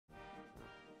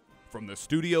From the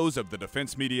studios of the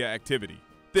Defense Media Activity,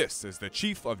 this is the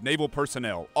Chief of Naval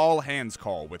Personnel All Hands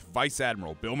Call with Vice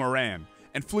Admiral Bill Moran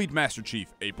and Fleet Master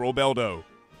Chief April Beldo.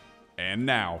 And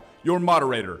now, your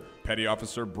moderator, Petty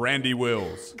Officer Brandy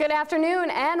Wills. Good afternoon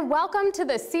and welcome to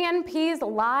the CNP's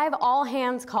live All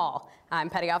Hands Call. I'm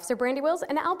Petty Officer Brandy Wills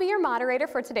and I'll be your moderator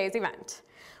for today's event.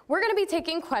 We're going to be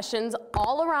taking questions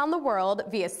all around the world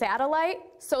via satellite,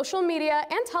 social media,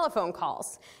 and telephone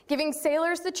calls, giving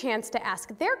sailors the chance to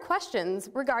ask their questions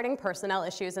regarding personnel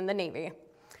issues in the Navy.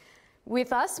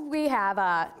 With us, we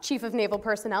have Chief of Naval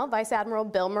Personnel, Vice Admiral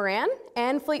Bill Moran,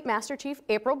 and Fleet Master Chief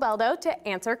April Beldo to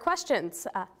answer questions.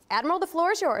 Admiral, the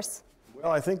floor is yours.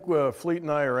 Well, I think Fleet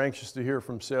and I are anxious to hear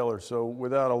from sailors, so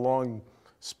without a long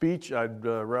speech, I'd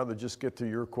rather just get to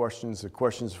your questions, the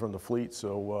questions from the Fleet,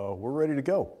 so we're ready to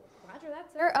go. Roger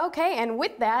that, sir. Okay, and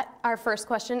with that, our first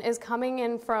question is coming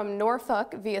in from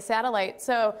Norfolk via satellite.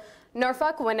 So,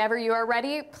 Norfolk, whenever you are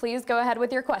ready, please go ahead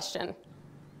with your question.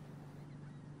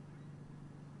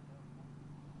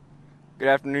 Good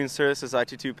afternoon, sir. This is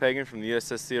IT2 Pagan from the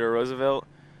USS Theodore Roosevelt.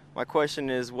 My question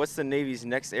is, what's the Navy's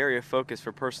next area of focus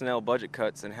for personnel budget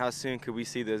cuts, and how soon could we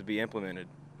see those be implemented?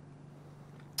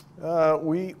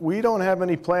 We don't have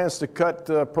any plans to cut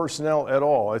personnel at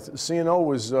all. CNO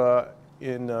was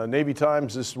in Navy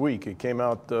Times this week. It came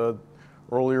out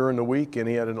earlier in the week, and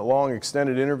he had a long,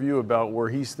 extended interview about where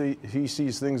he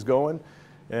sees things going.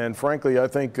 And frankly, I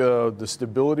think the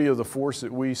stability of the force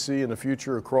that we see in the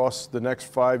future across the next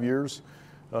 5 years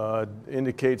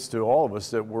indicates to all of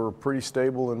us that we're pretty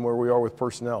stable in where we are with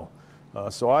personnel.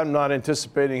 So I'm not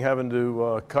anticipating having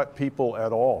to cut people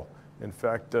at all. In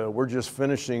fact, we're just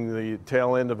finishing the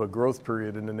tail end of a growth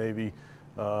period in the Navy,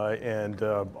 and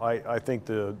I think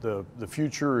the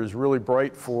future is really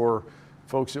bright for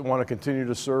folks that want to continue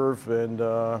to serve, and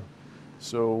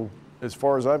so as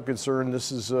far as I'm concerned,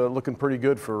 this is looking pretty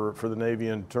good for the Navy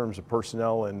in terms of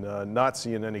personnel, and not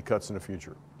seeing any cuts in the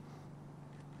future.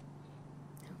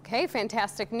 Okay,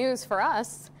 fantastic news for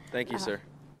us. Thank you, sir.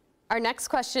 Our next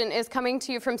question is coming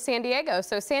to you from San Diego.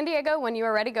 So San Diego, when you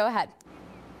are ready, go ahead.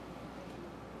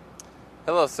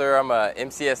 Hello, sir. I'm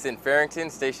MCS in Farrington,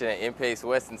 stationed at MPACE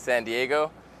West in San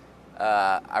Diego.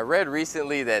 I read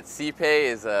recently that CPay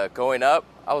is going up.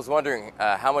 I was wondering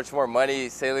how much more money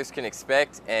sailors can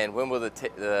expect, and when will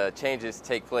the changes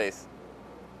take place?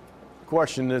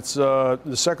 Question. It's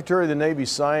the Secretary of the Navy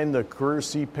signed the career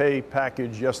CPay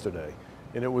package yesterday,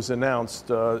 and it was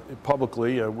announced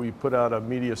publicly. We put out a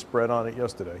media spread on it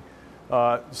yesterday.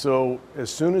 So as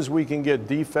soon as we can get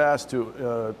DFAS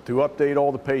to update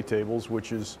all the pay tables,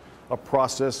 which is a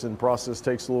process, and process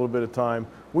takes a little bit of time,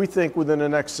 we think within the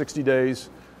next 60 days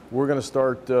we're going to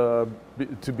start to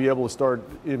be able to start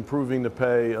improving the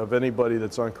pay of anybody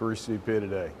that's on career CPay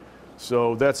today.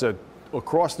 So that's a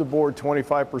across the board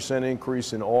 25%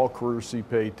 increase in all career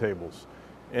CPay tables,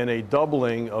 and a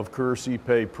doubling of career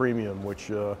CPay premium,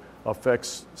 which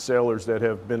affects sailors that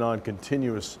have been on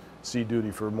continuous sea duty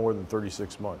for more than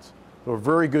 36 months. So a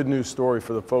very good news story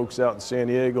for the folks out in San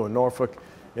Diego and Norfolk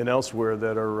and elsewhere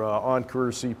that are on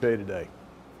career CPay today.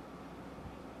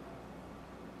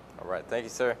 All right. Thank you,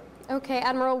 sir. Okay,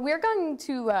 Admiral, we're going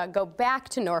to go back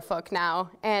to Norfolk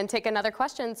now and take another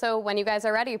question. So when you guys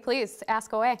are ready, please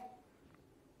ask away. I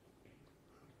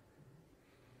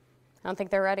don't think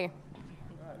they're ready.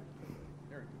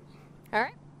 All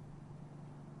right.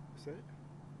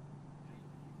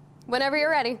 Whenever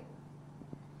you're ready.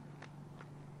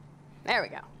 There we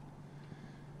go.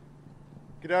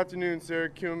 Good afternoon, sir.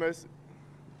 QMS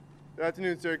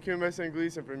and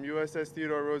Gleason from USS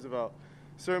Theodore Roosevelt.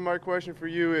 Sir, my question for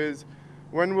you is,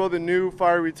 when will the new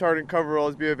fire retardant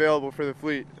coveralls be available for the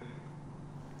fleet?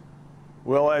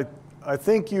 Well, I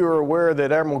think you're aware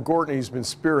that Admiral Gortney's been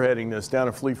spearheading this down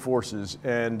at Fleet Forces,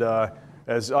 and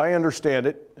as I understand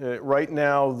it, right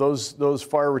now those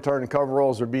fire retardant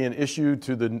coveralls are being issued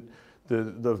to the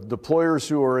deployers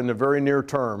who are in the very near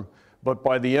term. But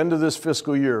by the end of this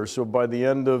fiscal year, so by the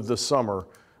end of the summer,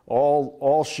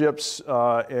 all ships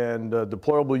and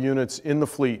deployable units in the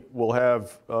fleet will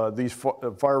have these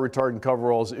fire retardant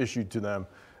coveralls issued to them.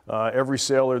 Every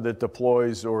sailor that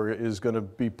deploys or is going to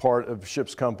be part of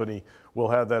ship's company will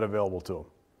have that available to them.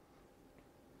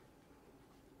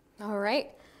 All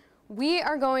right. We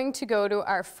are going to go to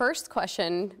our first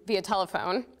question via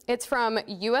telephone. It's from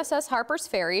USS Harper's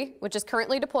Ferry, which is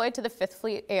currently deployed to the 5th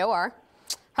Fleet AOR.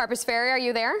 Harper's Ferry, are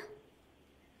you there?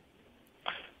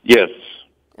 Yes.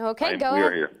 Okay, we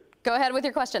are here. Go ahead with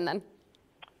your question then.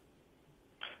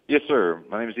 Yes, sir.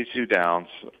 My name is E2 Downs,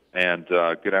 and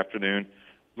good afternoon.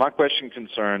 My question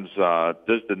concerns,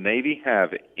 does the Navy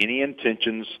have any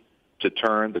intentions to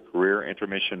turn the career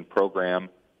intermission program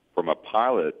from a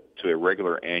pilot to a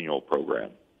regular annual program?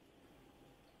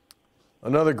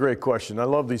 Another great question. I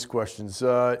love these questions.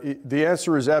 The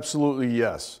answer is absolutely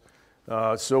yes.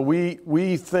 So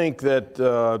we think that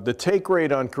the take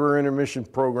rate on career intermission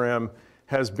program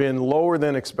has been lower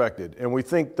than expected. And we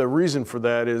think the reason for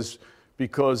that is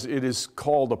because it is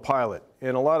called a pilot.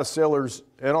 And a lot of sailors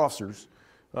and officers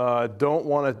don't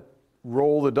want to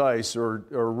roll the dice or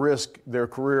risk their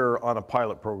career on a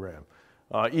pilot program.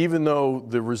 Even though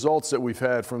the results that we've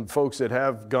had from folks that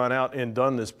have gone out and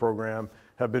done this program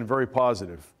have been very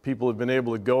positive. People have been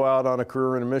able to go out on a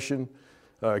career intermission,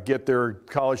 get their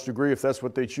college degree if that's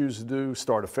what they choose to do,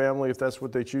 start a family if that's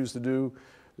what they choose to do,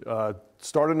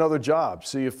 start another job,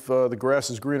 see if the grass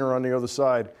is greener on the other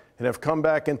side, and have come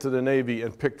back into the Navy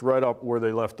and picked right up where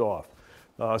they left off.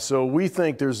 So we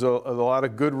think there's a lot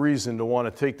of good reason to want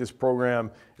to take this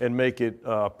program and make it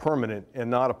permanent and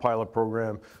not a pilot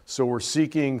program. So we're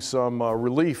seeking some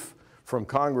relief from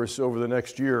Congress over the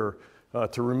next year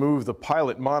to remove the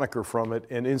pilot moniker from it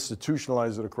and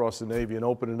institutionalize it across the Navy and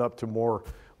open it up to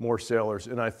more sailors.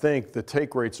 And I think the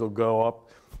take rates will go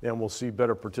up and we'll see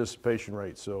better participation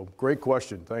rates. So great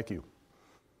question. Thank you.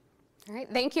 All right.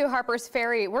 Thank you, Harper's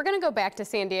Ferry. We're going to go back to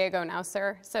San Diego now,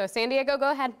 sir. So San Diego,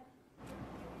 go ahead.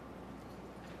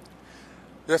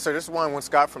 Yes, sir. This is Juan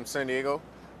Scott from San Diego.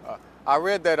 I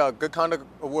read that good conduct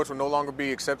awards will no longer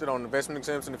be accepted on investment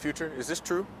exams in the future. Is this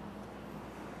true?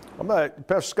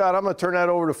 Pastor Scott, I'm going to turn that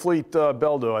over to Fleet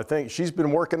Beldo. I think she's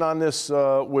been working on this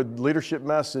with Leadership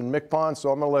Mess and MCPON, so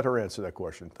I'm going to let her answer that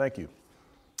question. Thank you.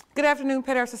 Good afternoon,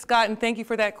 Petty Officer Scott, and thank you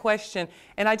for that question.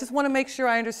 And I just want to make sure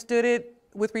I understood it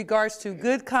with regards to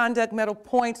good conduct medal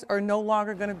points are no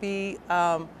longer going to be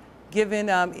given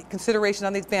consideration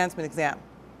on the advancement exam.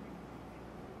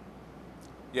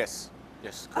 Yes.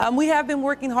 Yes. We have been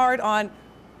working hard on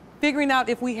figuring out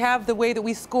if we have the way that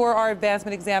we score our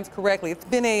advancement exams correctly. It's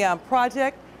been a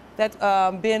project that's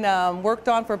been worked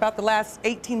on for about the last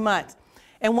 18 months.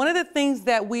 And one of the things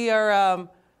that we are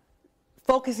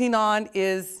focusing on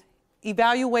is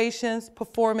evaluations,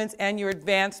 performance, and your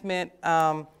advancement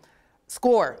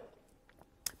score.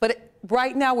 But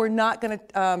right now, we're not going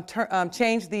to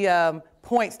change the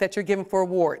points that you're given for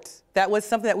awards. That was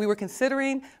something that we were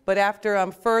considering, but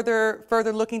after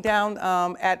further looking down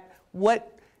at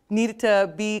what needed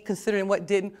to be considered and what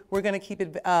didn't, we're going to keep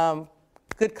it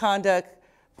good conduct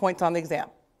points on the exam.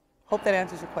 Hope that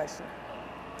answers your question.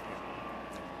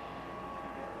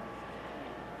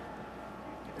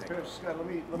 Scott,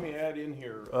 let me add in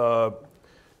here,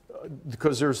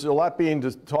 because there's a lot being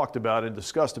talked about and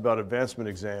discussed about advancement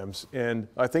exams, and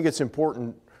I think it's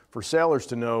important for sailors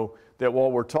to know that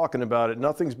while we're talking about it,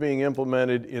 nothing's being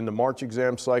implemented in the March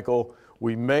exam cycle.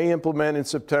 We may implement in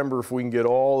September if we can get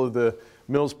all of the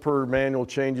mills per manual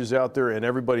changes out there and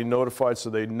everybody notified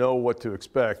so they know what to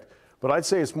expect. But I'd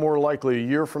say it's more likely a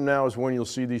year from now is when you'll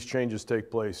see these changes take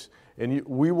place. And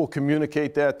we will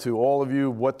communicate that to all of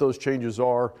you, what those changes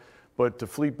are. But to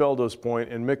Fleet Beldo's point,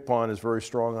 and MCPON is very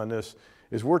strong on this,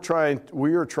 is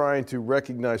we are trying to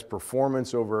recognize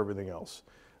performance over everything else.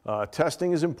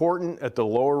 Testing is important at the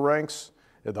lower ranks.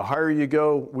 At the higher you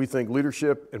go, we think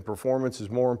leadership and performance is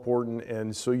more important.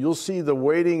 And so you'll see the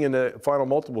weighting in the final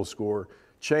multiple score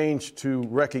change to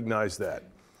recognize that.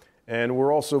 And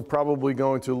we're also probably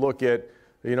going to look at,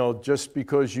 just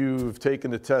because you've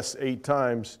taken the test 8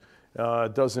 times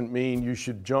doesn't mean you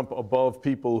should jump above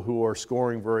people who are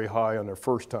scoring very high on their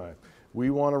first time. We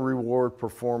want to reward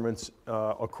performance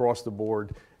across the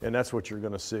board, and that's what you're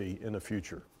going to see in the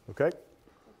future. Okay?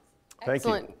 Thank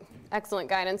you. Excellent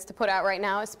guidance to put out right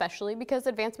now, especially because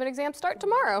advancement exams start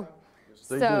tomorrow. Yes,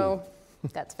 they do.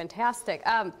 That's fantastic.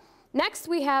 Next,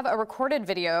 we have a recorded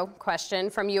video question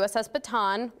from USS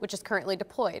Baton, which is currently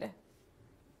deployed.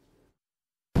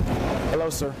 Hello,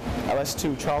 sir.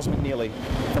 LS2 Charles McNeely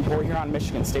from Port Huron,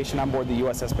 Michigan, stationed on board the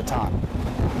USS Baton.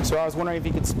 So I was wondering if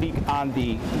you could speak on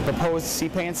the proposed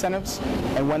CPay incentives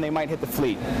and when they might hit the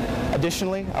fleet.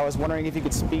 Additionally, I was wondering if you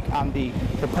could speak on the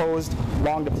proposed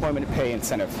long deployment pay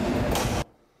incentive.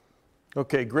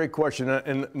 Okay, great question.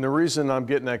 And the reason I'm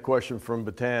getting that question from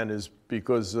Bataan is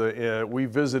because we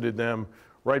visited them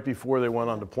right before they went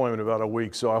on deployment about a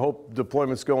week. So I hope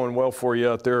deployment's going well for you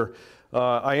out there.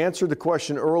 I answered the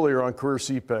question earlier on career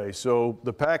CPay. So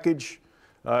the package,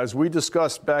 as we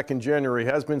discussed back in January,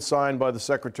 has been signed by the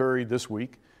Secretary this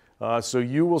week. So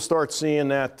you will start seeing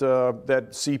that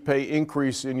CPay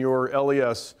increase in your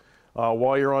LES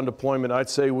while you're on deployment, I'd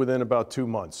say within about 2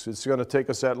 months. It's going to take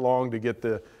us that long to get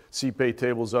the CPay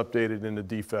tables updated in the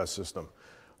DFAS system.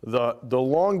 The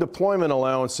long deployment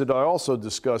allowance that I also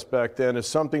discussed back then is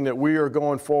something that we are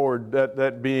going forward,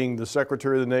 that being the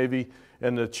Secretary of the Navy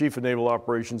and the Chief of Naval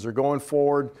Operations are going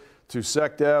forward to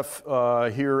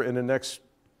SecDef here in the next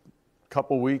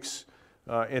couple weeks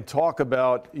and talk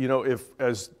about, if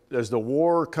as the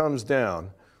war comes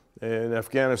down in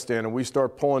Afghanistan and we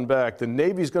start pulling back, the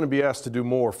Navy's going to be asked to do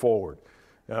more forward.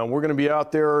 We're going to be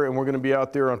out there, and we're going to be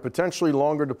out there on potentially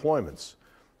longer deployments.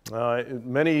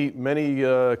 Many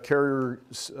carrier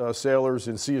sailors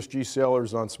and CSG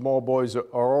sailors on small buoys are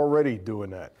already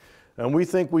doing that. And we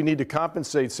think we need to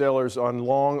compensate sailors on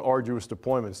long, arduous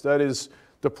deployments. That is,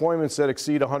 deployments that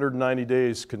exceed 190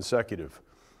 days consecutive.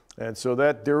 And so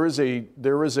that there is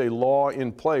a law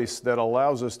in place that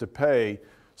allows us to pay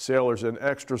sailors an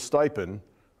extra stipend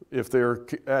if they're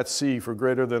at sea for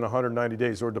greater than 190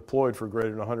 days or deployed for greater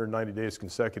than 190 days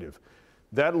consecutive.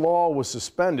 That law was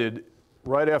suspended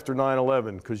right after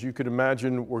 9/11, because you could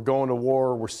imagine we're going to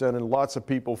war, we're sending lots of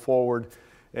people forward,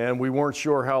 and we weren't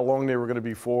sure how long they were going to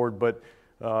be forward, but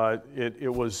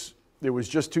it was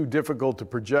just too difficult to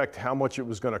project how much it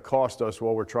was going to cost us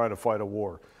while we're trying to fight a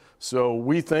war. So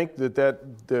we think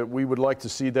that we would like to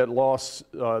see that loss,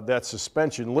 that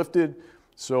suspension lifted,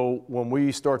 so when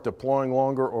we start deploying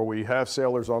longer or we have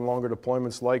sailors on longer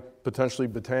deployments like potentially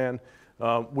Bataan,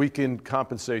 we can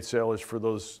compensate sailors for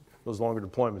those longer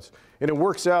deployments. And it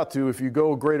works out to, if you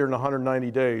go greater than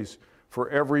 190 days, for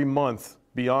every month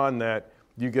beyond that,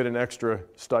 you get an extra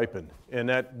stipend. And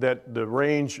the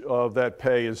range of that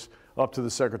pay is up to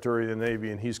the Secretary of the Navy,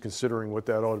 and he's considering what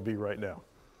that ought to be right now.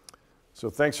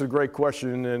 So thanks for the great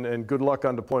question, and good luck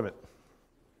on deployment.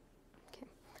 Okay.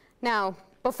 Now,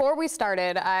 before we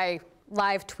started, I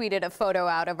live tweeted a photo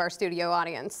out of our studio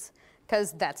audience,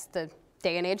 because that's the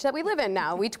day and age that we live in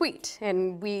now. We tweet,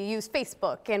 and we use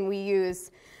Facebook, and we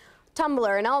use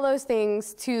Tumblr, and all those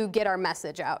things to get our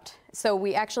message out. So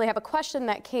we actually have a question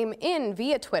that came in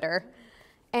via Twitter,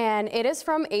 and it is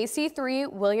from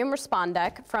AC3 William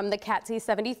Respondek from the CATC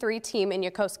 73 team in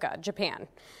Yokosuka, Japan.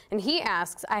 And he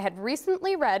asks, I had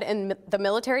recently read in the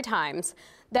Military Times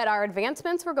that our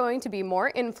advancements were going to be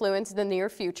more influenced in the near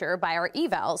future by our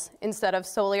evals instead of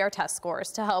solely our test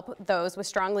scores to help those with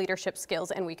strong leadership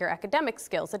skills and weaker academic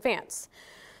skills advance.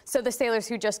 So the sailors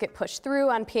who just get pushed through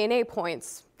on P&A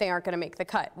points, they aren't going to make the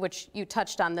cut, which you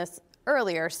touched on this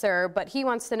earlier, sir, but he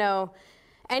wants to know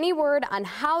any word on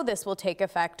how this will take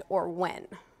effect or when,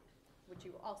 which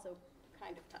you also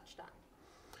kind of touched on.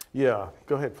 Yeah,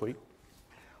 go ahead, Fleet.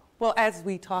 Well, as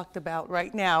we talked about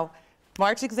right now,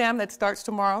 March exam that starts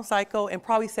tomorrow, cycle, and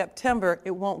probably September,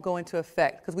 it won't go into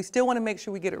effect because we still want to make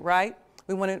sure we get it right.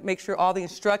 We want to make sure all the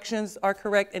instructions are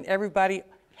correct and everybody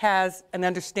has an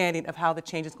understanding of how the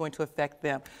change is going to affect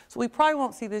them. So we probably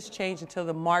won't see this change until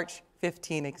the March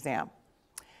 15 exam.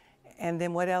 And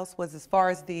then what else was as far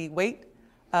as the weight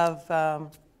of?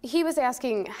 He was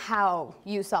asking how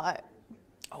you saw it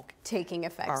taking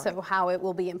effect, right. So how it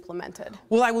will be implemented.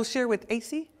 Well, I will share with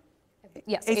AC.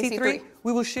 Yes, AC3.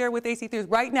 We will share with AC3.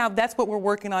 Right now, that's what we're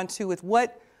working on too, is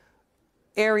what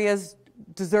areas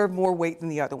deserve more weight than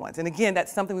the other ones. And again,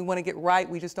 that's something we want to get right.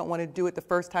 We just don't want to do it the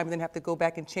first time and then have to go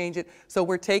back and change it. So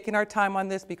we're taking our time on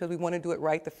this because we want to do it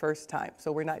right the first time.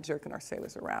 So we're not jerking our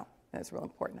sailors around. That's real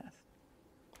important to us.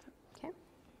 Okay.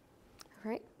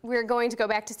 All right. We're going to go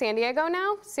back to San Diego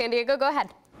now. San Diego, go ahead.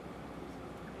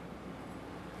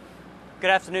 Good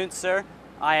afternoon, sir.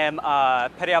 I am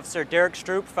Petty Officer Derek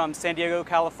Stroop from San Diego,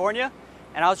 California.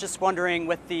 And I was just wondering,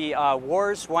 with the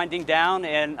wars winding down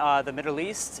in the Middle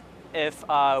East, if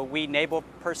we naval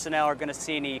personnel are going to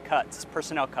see any cuts,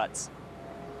 personnel cuts.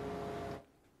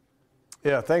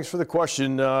 Yeah, thanks for the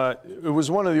question. It was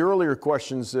one of the earlier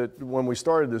questions that when we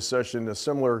started this session, a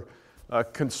similar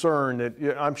concern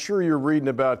that I'm sure you're reading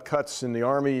about cuts in the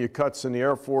Army, cuts in the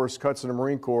Air Force, cuts in the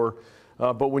Marine Corps.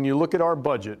 But when you look at our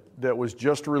budget that was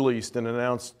just released and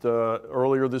announced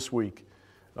earlier this week,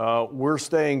 we're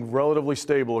staying relatively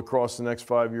stable across the next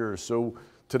 5 years. So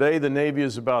today the Navy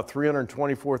is about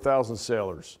 324,000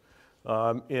 sailors.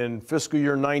 In fiscal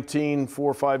year 19,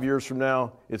 4 or 5 years from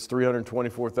now, it's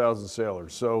 324,000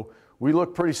 sailors. So we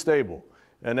look pretty stable.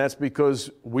 And that's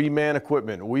because we man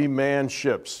equipment, we man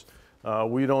ships.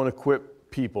 We don't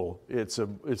equip people. It's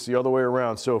the other way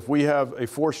around. So if we have a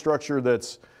force structure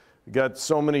that's got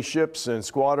so many ships and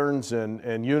squadrons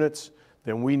and units,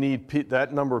 then we need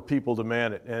that number of people to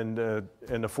man it. And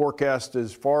the forecast,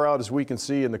 as far out as we can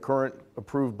see in the current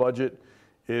approved budget,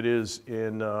 it is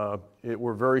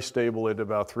we're very stable at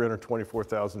about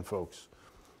 324,000 folks.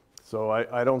 So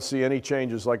I don't see any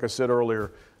changes. Like I said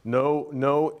earlier,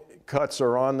 no cuts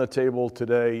are on the table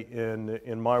today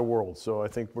in my world. So I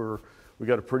think we're we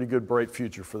got a pretty good, bright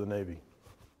future for the Navy.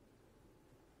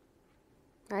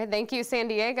 All right, thank you, San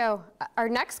Diego. Our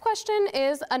next question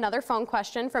is another phone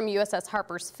question from USS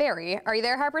Harper's Ferry. Are you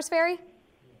there, Harper's Ferry?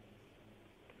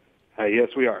 Yes,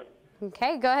 we are.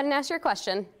 Okay, go ahead and ask your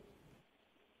question.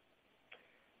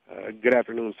 Good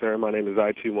afternoon, sir. My name is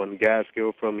I-21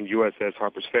 Gaskill from USS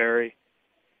Harper's Ferry.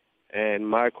 And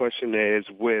my question is,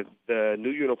 with the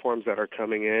new uniforms that are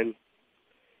coming in,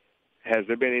 has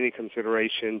there been any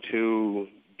consideration to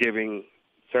giving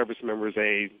service members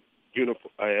a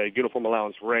uniform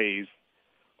allowance raise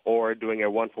or doing a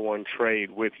one-for-one trade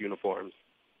with uniforms?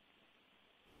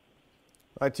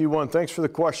 IT1, thanks for the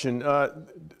question.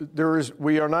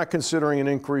 We are not considering an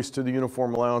increase to the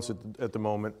uniform allowance at the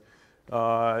moment.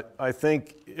 I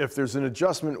think if there's an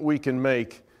adjustment we can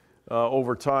make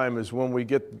over time is when we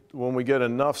get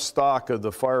enough stock of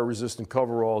the fire-resistant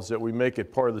coveralls that we make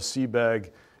it part of the sea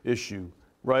bag issue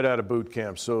right out of boot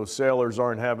camp, so sailors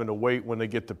aren't having to wait when they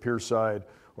get to pierside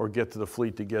or get to the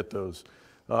fleet to get those.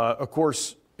 Of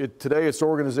course, today it's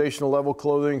organizational level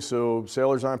clothing, so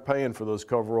sailors aren't paying for those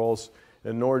coveralls,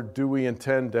 and nor do we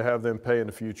intend to have them pay in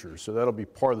the future. So that'll be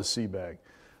part of the sea bag.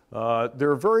 There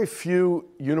are very few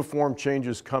uniform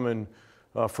changes coming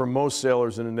for most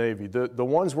sailors in the Navy. The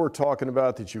ones we're talking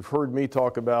about that you've heard me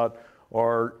talk about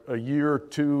are a year,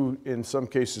 2, in some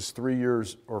cases 3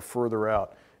 years or further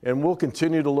out. And we'll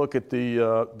continue to look at the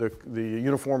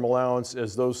uniform allowance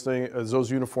as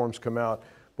those uniforms come out.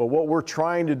 But what we're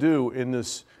trying to do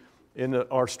in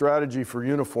our strategy for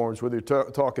uniforms, whether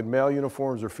you're talking male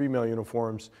uniforms or female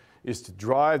uniforms, is to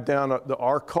drive down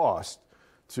our cost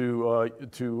to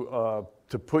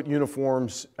put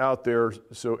uniforms out there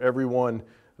so everyone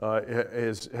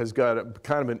has got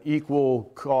kind of an equal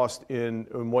cost in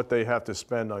what they have to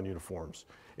spend on uniforms.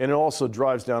 And it also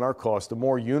drives down our cost. The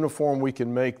more uniform we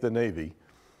can make the Navy,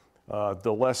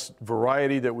 the less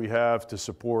variety that we have to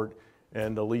support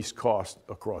and the least cost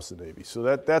across the Navy. So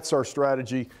that's our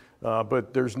strategy,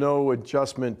 but there's no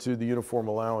adjustment to the uniform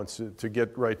allowance to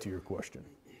get right to your question.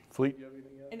 Fleet, you have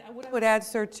anything else? And what I would add,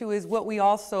 sir, too, is what we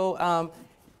also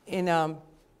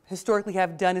historically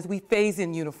have done is we phase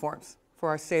in uniforms for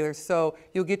our sailors. So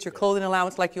you'll get your clothing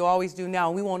allowance like you always do now.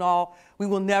 And we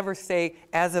will never say,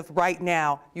 as of right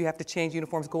now, you have to change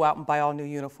uniforms, go out and buy all new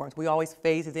uniforms. We always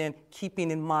phase it in, keeping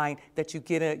in mind that you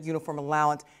get a uniform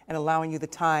allowance and allowing you the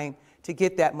time to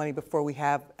get that money before we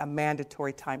have a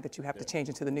mandatory time that you have to change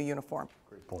into the new uniform.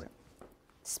 Great point.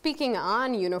 Speaking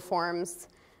on uniforms,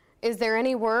 is there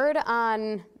any word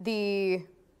on the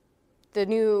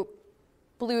new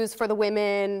blues for the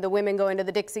women going to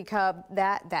the Dixie Cup,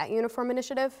 that uniform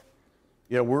initiative?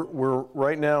 Yeah, we're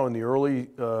right now in the early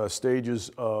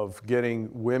stages of getting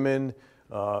women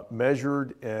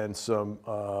measured and some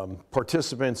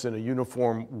participants in a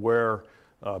uniform wear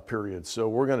period. So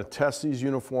we're going to test these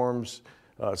uniforms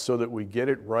so that we get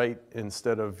it right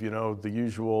instead of, the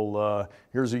usual,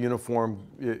 here's a uniform,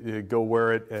 go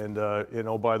wear it, and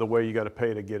oh, by the way, you got to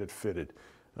pay to get it fitted.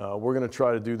 We're going to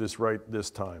try to do this right this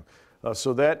time.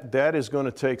 So that is going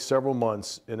to take several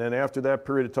months, and then after that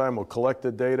period of time, we'll collect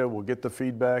the data, we'll get the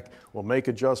feedback, we'll make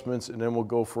adjustments, and then we'll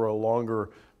go for a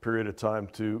longer period of time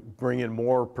to bring in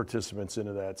more participants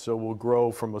into that. So we'll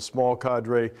grow from a small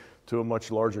cadre to a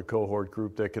much larger cohort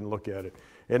group that can look at it.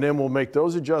 And then we'll make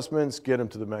those adjustments, get them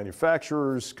to the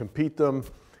manufacturers, compete them,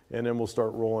 and then we'll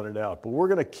start rolling it out. But we're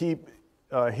going to keep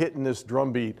hitting this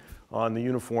drumbeat on the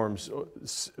uniforms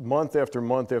month after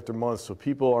month after month so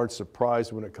people aren't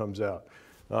surprised when it comes out.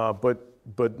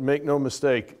 But make no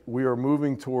mistake, we are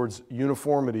moving towards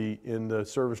uniformity in the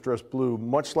service dress blue,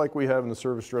 much like we have in the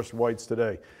service dress whites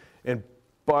today. And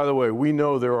by the way, we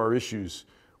know there are issues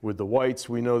with the whites.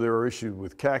 We know there are issues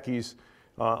with khakis,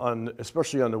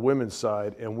 especially on the women's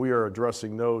side, and we are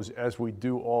addressing those as we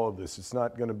do all of this. It's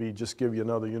not going to be just give you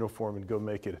another uniform and go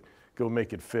make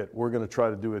it fit. We're going to try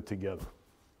to do it together.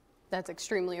 That's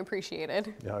extremely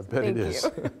appreciated. Yeah, I bet it is.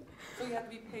 So you have to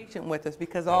be patient with us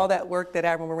because all that work that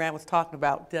Admiral Moran was talking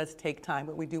about does take time,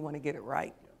 but we do want to get it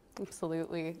right.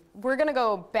 Absolutely. We're going to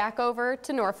go back over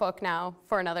to Norfolk now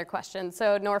for another question.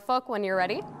 So Norfolk, when you're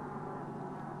ready.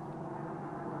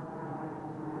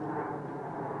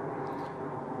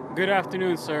 Good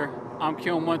afternoon, sir. I'm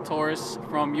Keon Montoris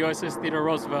from USS Theodore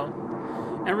Roosevelt.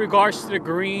 In regards to the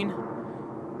green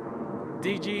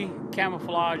DG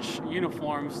camouflage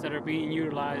uniforms that are being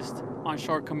utilized on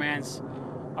shore commands,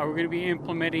 are we going to be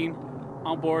implementing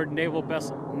on board naval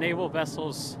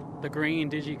vessels the green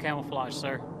DG camouflage,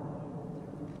 sir?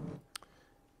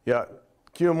 Yeah,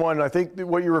 QM1, I think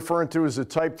what you're referring to is a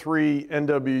Type 3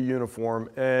 NW uniform,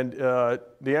 and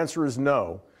the answer is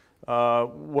no.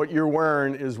 What you're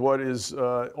wearing is what is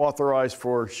authorized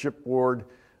for shipboard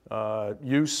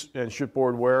use and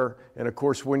shipboard wear. And of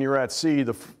course, when you're at sea,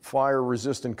 the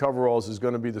fire-resistant coveralls is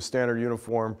going to be the standard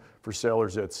uniform for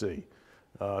sailors at sea.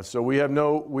 So we have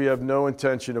no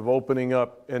intention of opening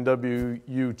up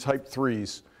NWU Type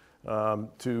 3s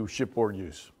to shipboard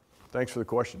use. Thanks for the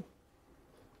question.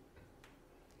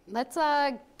 Let's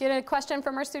get a question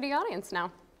from our studio audience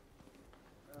now.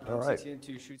 All right.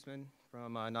 CTN2 Shootsman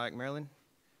from Nyack, Maryland.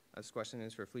 This question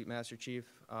is for Fleet Master Chief.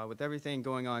 With everything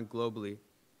going on globally,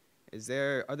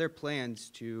 are there plans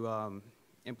to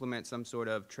implement some sort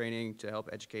of training to help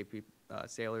educate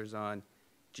sailors on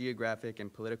geographic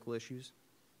and political issues?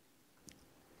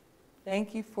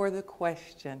 Thank you for the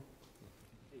question.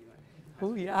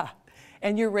 Oh, yeah.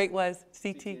 And your rate was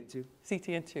CTN2.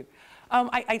 CTN2.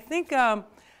 I think,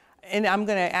 and I'm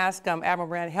going to ask Admiral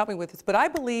Brand to help me with this, but I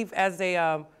believe as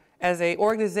a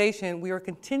organization, we are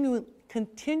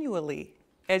continually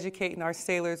educating our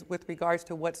sailors with regards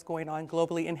to what's going on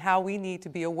globally and how we need to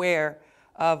be aware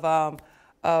of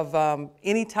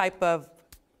any type of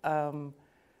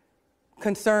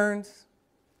concerns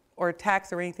or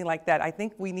attacks or anything like that. I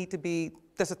think we need to be,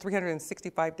 that's a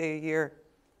 365-day-a-year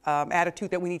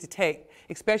attitude that we need to take,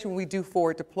 especially when we do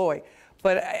forward deploy.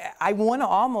 But I want to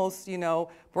almost,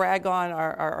 brag on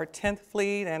our 10th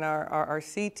Fleet and our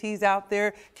CTs out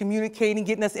there communicating,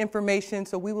 getting us information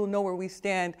so we will know where we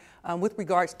stand with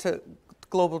regards to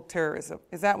global terrorism.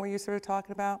 Is that what you're sort of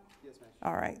talking about? Yes, ma'am.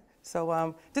 All right.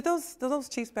 So did those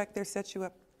chiefs back there set you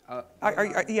up?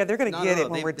 Yeah, they're going to get it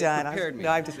when we're done. No,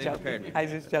 I'm just joking. I'm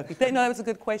just joking. No, that was a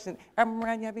good question.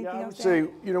 Moran, you have anything else? I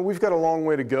would say, we've got a long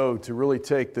way to go to really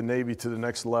take the Navy to the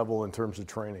next level in terms of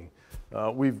training.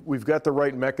 We've got the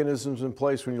right mechanisms in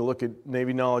place. When you look at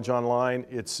Navy Knowledge Online,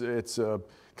 it's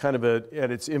kind of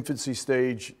at its infancy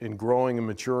stage in growing and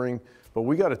maturing. But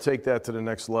we got to take that to the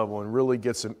next level and really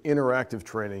get some interactive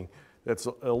training that's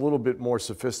a little bit more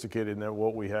sophisticated than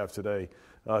what we have today.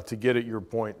 To get at your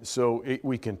point. So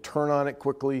we can turn on it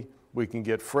quickly, we can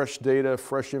get fresh data,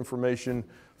 fresh information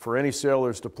for any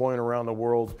sailors deploying around the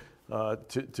world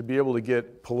to be able to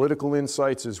get political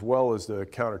insights as well as the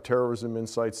counterterrorism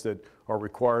insights that are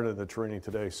required in the training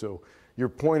today. So your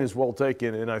point is well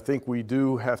taken, and I think we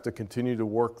do have to continue to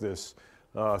work this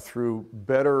through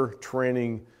better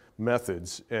training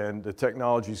methods, and the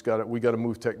technology's got it. We've got to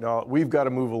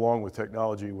move along with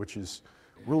technology, which is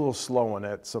we're a little slow on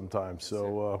that sometimes,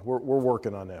 so we're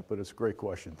working on that, but it's a great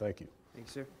question. Thank you.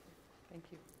 Thanks, sir. Thank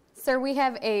you. Sir, we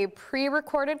have a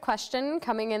pre-recorded question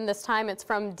coming in this time. It's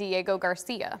from Diego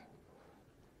Garcia.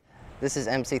 This is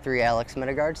MC3 Alex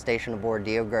Mitigard, stationed aboard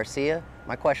Diego Garcia.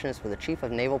 My question is for the Chief of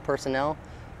Naval Personnel.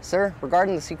 Sir,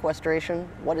 regarding the sequestration,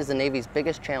 what is the Navy's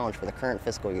biggest challenge for the current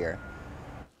fiscal year?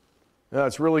 Yeah,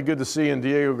 it's really good to see you in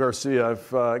Diego Garcia. I've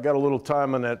got a little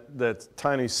time on that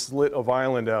tiny slit of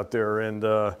island out there, and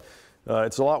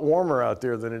it's a lot warmer out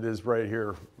there than it is right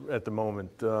here at the moment.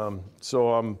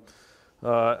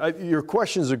 Your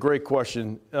question is a great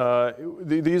question.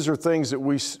 These are things that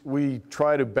we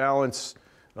try to balance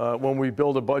when we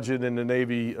build a budget in the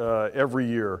Navy every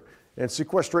year. And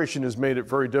sequestration has made it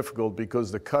very difficult because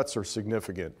the cuts are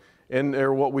significant. And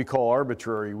they're what we call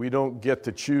arbitrary. We don't get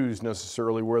to choose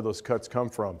necessarily where those cuts come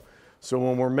from. So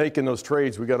when we're making those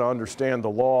trades, we got to understand the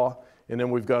law, and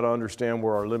then we've got to understand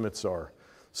where our limits are.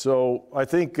 So I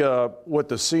think what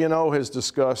the CNO has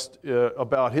discussed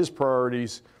about his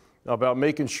priorities, about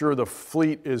making sure the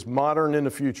fleet is modern in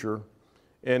the future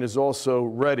and is also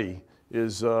ready,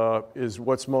 is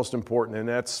what's most important. And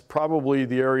that's probably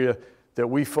the area that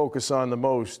we focus on the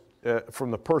most from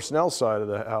the personnel side of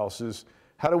the house is,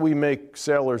 how do we make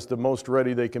sailors the most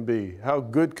ready they can be? How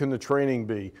good can the training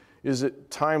be? Is it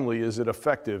timely? Is it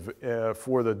effective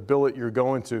for the billet you're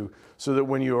going to, so that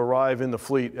when you arrive in the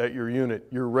fleet at your unit,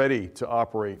 you're ready to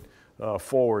operate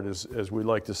forward, as we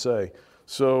like to say.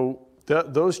 So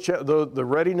the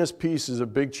readiness piece is a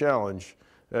big challenge,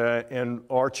 and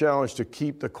our challenge to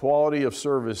keep the quality of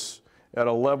service at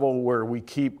a level where we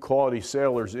keep quality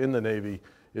sailors in the Navy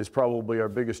is probably our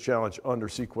biggest challenge under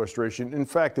sequestration. In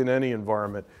fact, in any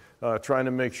environment, trying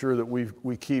to make sure that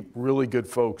we keep really good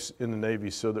folks in the Navy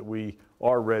so that we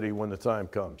are ready when the time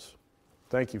comes.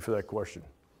 Thank you for that question.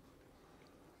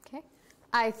 Okay.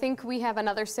 I think we have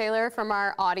another sailor from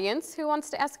our audience who wants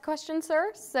to ask a question,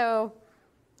 sir. So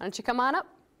why don't you come on up?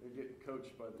 They're getting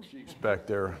coached by the chiefs back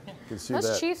there. You can see Those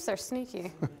that. chiefs are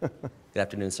sneaky. Good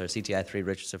afternoon, sir. CTI 3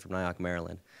 Richardson from Nyack,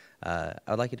 Maryland. I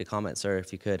would like you to comment, sir,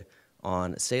 if you could,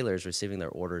 on sailors receiving their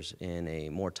orders in a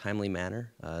more timely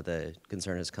manner. The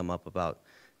concern has come up about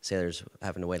sailors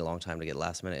having to wait a long time to get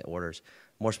last-minute orders.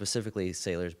 More specifically,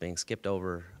 sailors being skipped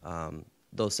over,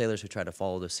 those sailors who try to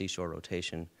follow the seashore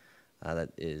rotation, that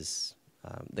is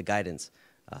the guidance,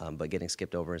 but getting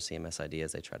skipped over in CMSID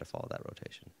as they try to follow that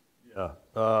rotation.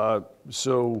 Yeah.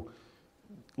 So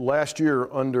last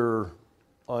year, under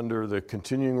the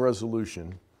continuing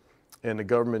resolution and the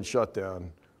government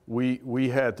shutdown, we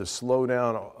had to slow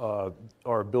down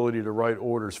our ability to write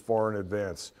orders far in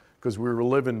advance because we were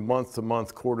living month to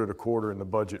month, quarter to quarter in the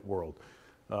budget world.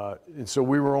 And so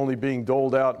we were only being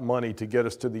doled out money to get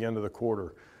us to the end of the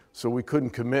quarter. So we couldn't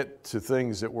commit to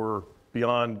things that were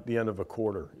beyond the end of a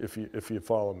quarter, if you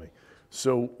follow me.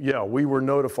 So yeah, we were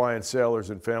notifying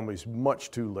sailors and families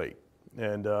much too late.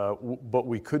 And, but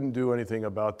we couldn't do anything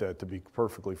about that, to be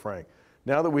perfectly frank.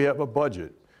 Now that we have a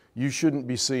budget, you shouldn't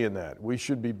be seeing that. We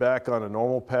should be back on a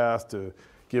normal path to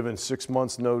giving 6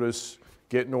 months notice,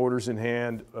 getting orders in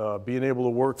hand, being able to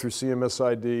work through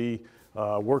CMSID,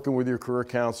 working with your career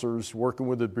counselors, working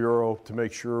with the Bureau to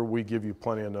make sure we give you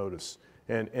plenty of notice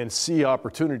and see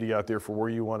opportunity out there for where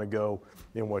you want to go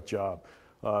in what job.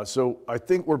 So I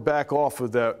think we're back off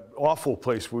of that awful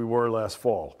place we were last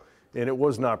fall. And it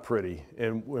was not pretty,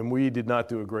 and we did not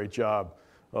do a great job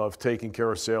of taking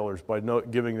care of sailors by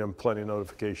giving them plenty of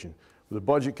notification. The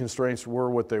budget constraints were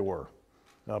what they were,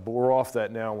 but we're off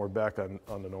that now, and we're back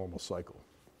on the normal cycle.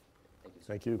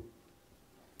 Thank you.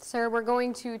 Sir, we're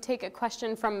going to take a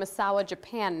question from Misawa,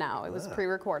 Japan now. It was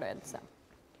pre-recorded. So.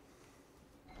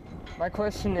 My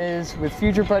question is, with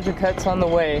future budget cuts on the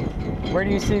way, where do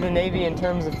you see the Navy in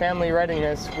terms of family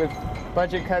readiness with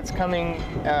budget cuts coming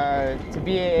to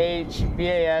BAH,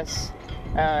 BAS,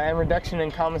 and reduction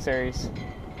in commissaries?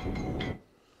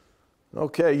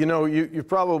 Okay, you know, you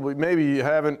probably, maybe you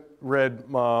haven't read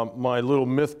my little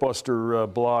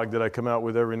Mythbuster blog that I come out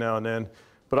with every now and then,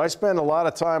 but I spend a lot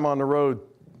of time on the road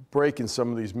breaking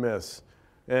some of these myths,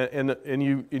 and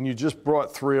you just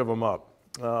brought 3 of them up.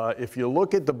 If you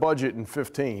look at the budget in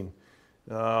 15,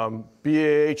 BAH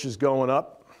is going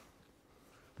up,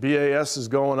 BAS is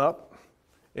going up,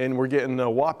 and we're getting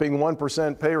a whopping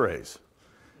 1% pay raise.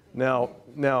 Now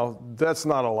that's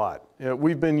not a lot. You know,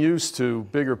 we've been used to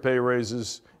bigger pay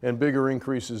raises and bigger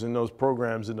increases in those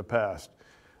programs in the past.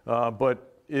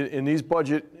 But in this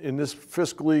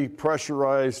fiscally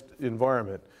pressurized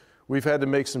environment, we've had to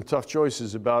make some tough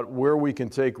choices about where we can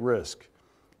take risk.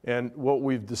 And what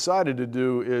we've decided to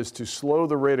do is to slow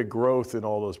the rate of growth in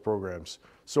all those programs.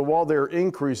 So while they're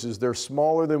increases, they're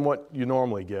smaller than what you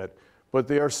normally get, but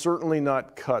they are certainly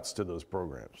not cuts to those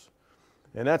programs.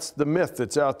 And that's the myth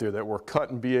that's out there, that we're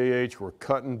cutting BAH, we're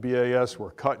cutting BAS,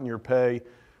 we're cutting your pay.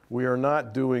 We are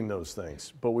not doing those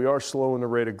things, but we are slowing the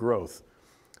rate of growth.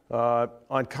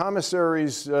 On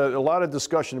commissaries, a lot of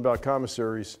discussion about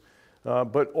commissaries,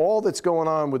 but all that's going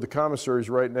on with the commissaries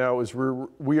right now is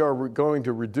we are going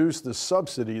to reduce the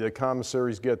subsidy that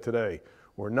commissaries get today.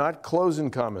 We're not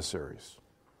closing commissaries,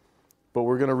 but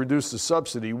we're going to reduce the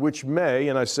subsidy, which may,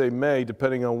 and I say may,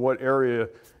 depending on what area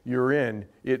you're in,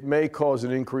 it may cause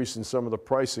an increase in some of the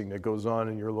pricing that goes on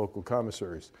in your local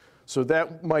commissaries. So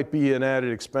that might be an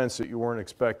added expense that you weren't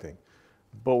expecting.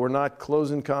 But we're not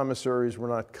closing commissaries, we're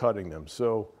not cutting them.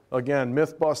 So again,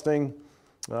 myth busting,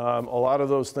 a lot of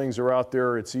those things are out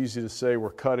there. It's easy to say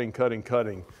we're cutting,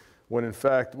 when in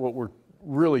fact what we're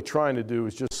really trying to do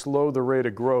is just slow the rate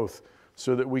of growth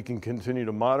so that we can continue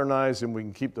to modernize and we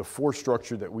can keep the force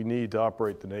structure that we need to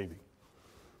operate the Navy.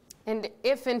 And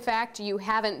if, in fact, you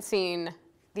haven't seen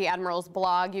the Admiral's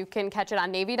blog, you can catch it on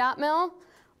Navy.mil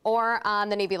or on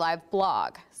the Navy Live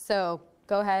blog. So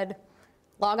go ahead,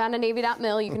 log on to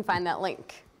Navy.mil, you can find that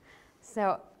link.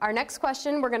 So our next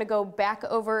question, we're going to go back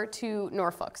over to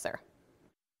Norfolk, sir.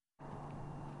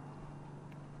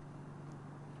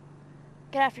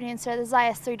 Good afternoon, sir. This is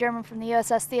IS-3 German from the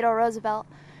USS Theodore Roosevelt.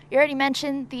 You already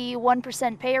mentioned the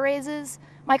 1% pay raises.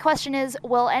 My question is,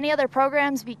 will any other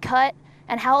programs be cut,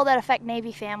 and how will that affect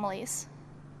Navy families?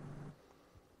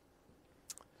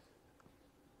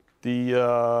 There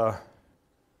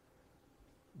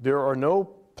are no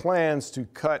plans to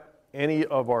cut any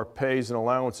of our pays and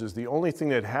allowances. The only thing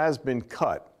that has been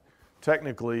cut,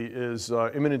 technically, is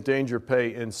imminent danger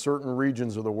pay in certain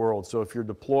regions of the world. So if you're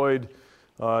deployed,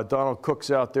 Donald Cook's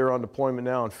out there on deployment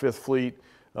now in 5th Fleet.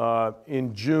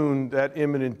 In June, that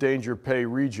imminent danger pay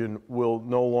region will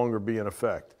no longer be in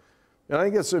effect. And I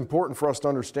think it's important for us to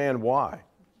understand why.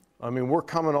 I mean, we're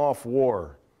coming off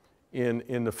war in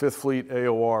the 5th Fleet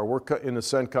AOR, we're in the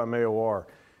CENTCOM AOR.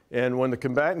 And when the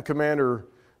combatant commander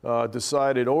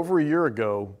decided over a year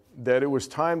ago that it was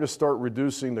time to start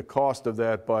reducing the cost of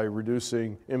that by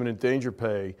reducing imminent danger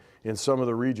pay in some of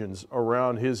the regions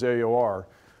around his AOR,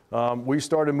 we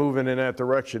started moving in that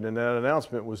direction, and that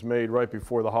announcement was made right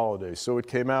before the holidays. So it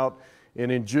came out,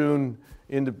 and in June,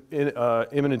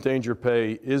 imminent danger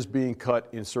pay is being cut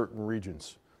in certain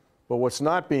regions. But what's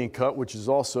not being cut, which is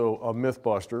also a myth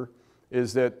buster,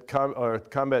 is that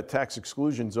combat tax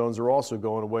exclusion zones are also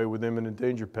going away with imminent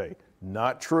danger pay.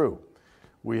 Not true.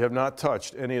 We have not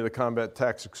touched any of the combat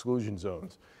tax exclusion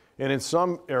zones. And in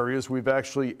some areas, we've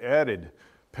actually added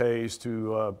pays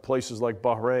to places like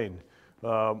Bahrain,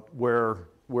 where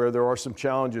there are some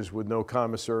challenges with no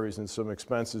commissaries and some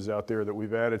expenses out there that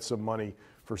we've added some money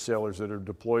for sailors that are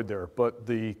deployed there. But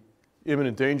the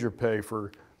imminent danger pay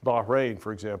for Bahrain,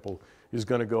 for example, is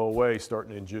going to go away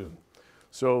starting in June.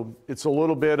 So it's a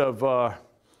little bit of,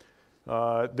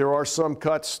 there are some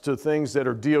cuts to things that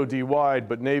are DoD-wide,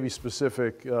 but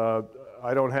Navy-specific.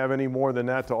 I don't have any more than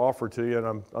that to offer to you,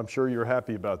 and I'm sure you're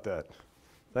happy about that.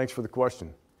 Thanks for the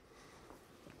question.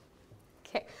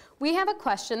 Okay, we have a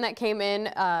question that came in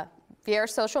via our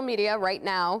social media right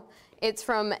now. It's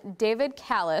from David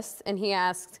Callis, and he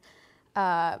asked,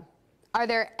 are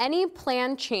there any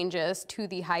planned changes to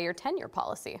the higher tenure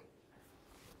policy?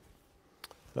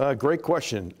 Great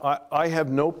question. I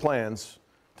have no plans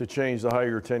to change the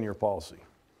higher tenure policy.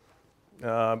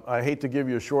 I hate to give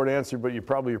you a short answer, but you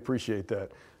probably appreciate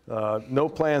that. No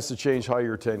plans to change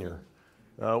higher tenure.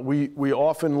 We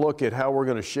often look at how we're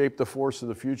going to shape the force of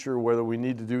the future, whether we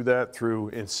need to do that through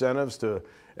incentives to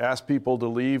ask people to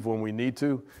leave when we need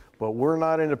to, but we're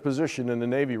not in a position in the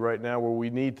Navy right now where we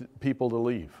need people to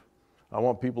leave. I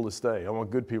want people to stay. I want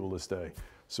good people to stay.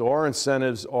 So our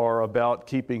incentives are about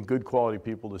keeping good quality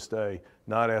people to stay,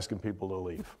 not asking people to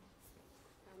leave.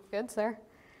 Good, sir.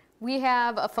 We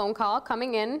have a phone call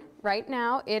coming in right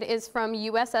now. It is from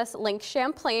USS Lake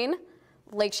Champlain.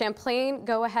 Lake Champlain,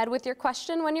 go ahead with your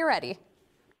question when you're ready.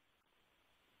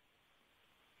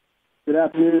 Good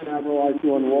afternoon, Admiral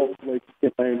I-2 Wolf, Lake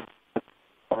Champlain.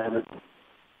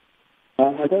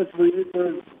 My question for you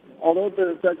is, although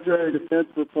the Secretary of Defense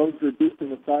proposed reducing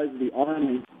the size of the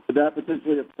Army, would that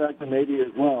potentially affect the Navy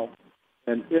as well?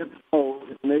 And if so,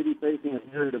 is the Navy facing a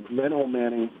period of minimal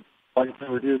manning, like the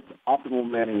reduced optimal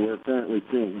manning we're currently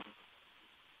seeing?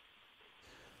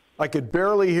 I could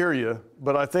barely hear you,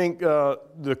 but I think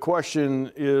the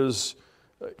question is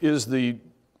the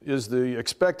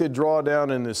expected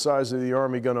drawdown in the size of the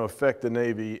Army going to affect the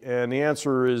Navy? And the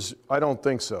answer is, I don't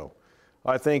think so.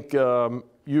 I think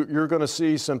you're going to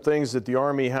see some things that the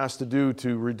Army has to do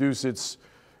to reduce its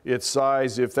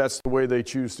size if that's the way they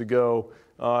choose to go.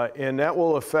 And that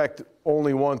will affect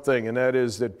only one thing, and that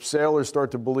is that sailors start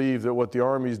to believe that what the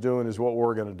Army's doing is what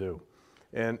we're going to do.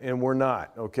 And we're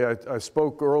not, okay? I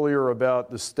spoke earlier about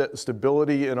the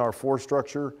stability in our force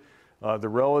structure, the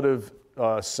relative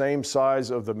same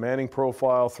size of the manning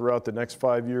profile throughout the next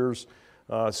 5 years.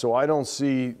 So I don't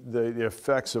see the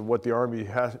effects of what the Army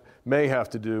may have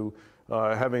to do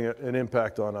having an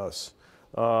impact on us.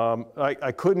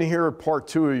 I couldn't hear part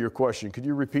two of your question. Could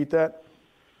you repeat that?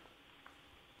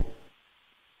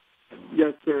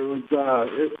 Yes, sir.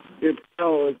 If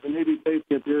so, is the Navy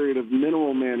facing a period of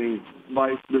minimal manning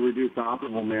like the reduced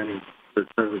optimal manning we're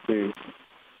currently seeing?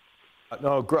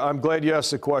 No, I'm glad you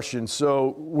asked the question.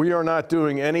 So we are not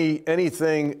doing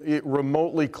anything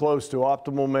remotely close to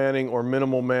optimal manning or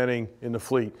minimal manning in the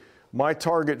fleet. My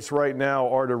targets right now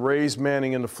are to raise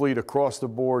manning in the fleet across the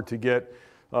board to get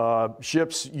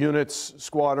ships, units,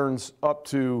 squadrons up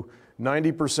to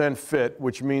 90% fit,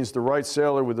 which means the right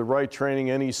sailor with the right training,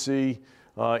 NEC,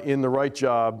 in the right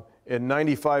job, and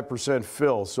 95%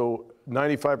 fill. So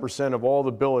 95% of all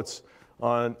the billets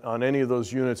on any of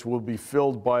those units will be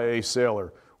filled by a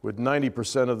sailor, with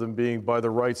 90% of them being by the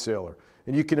right sailor.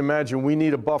 And you can imagine we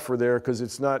need a buffer there because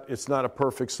it's not a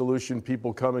perfect solution.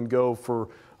 People come and go for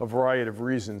a variety of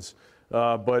reasons.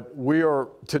 But we are,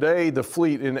 today, the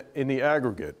fleet in the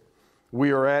aggregate, we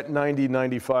are at 90,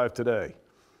 95 today.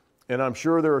 And I'm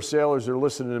sure there are sailors that are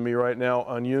listening to me right now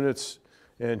on units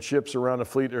and ships around the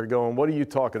fleet that are going, what are you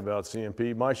talking about,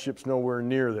 CMP? My ship's nowhere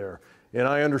near there. And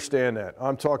I understand that.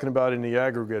 I'm talking about in the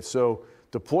aggregate. So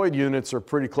deployed units are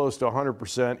pretty close to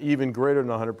 100%, even greater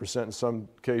than 100% in some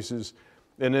cases.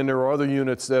 And then there are other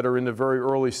units that are in the very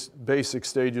early basic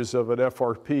stages of an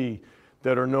FRP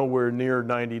that are nowhere near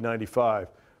 90, 95.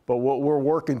 But what we're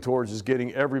working towards is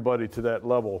getting everybody to that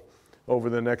level over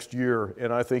the next year.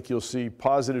 And I think you'll see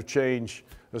positive change,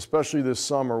 especially this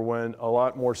summer when a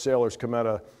lot more sailors come out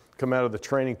of the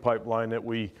training pipeline that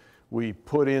we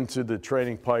put into the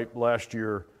training pipe last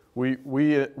year.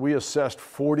 We assessed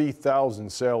 40,000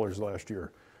 sailors last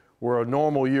year, where a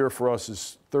normal year for us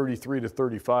is 33 to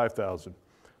 35,000.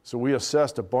 So we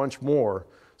assessed a bunch more.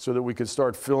 so that we could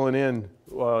start filling in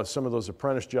some of those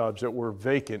apprentice jobs that were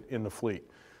vacant in the fleet.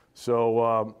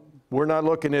 So we're not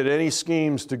looking at any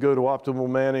schemes to go to optimal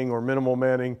manning or minimal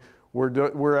manning.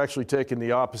 We're actually taking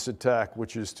the opposite tack,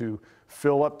 which is to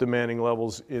fill up the manning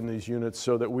levels in these units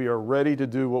so that we are ready to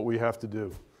do what we have to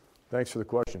do. Thanks for the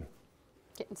question.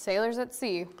 Getting sailors at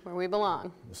sea where we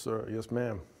belong. Yes, sir. Yes,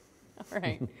 ma'am. All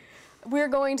right. We're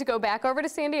going to go back over to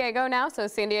San Diego now. So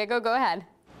San Diego, go ahead.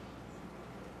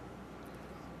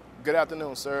 Good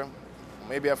afternoon, sir.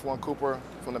 I'm ABF-1 Cooper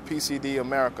from the PCD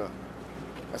America.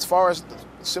 As far as the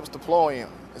ships deploying,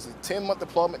 is a 10-month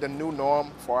deployment the new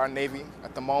norm for our Navy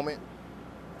at the moment?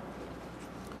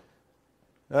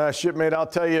 Shipmate, I'll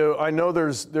tell you, I know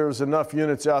there's enough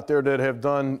units out there that have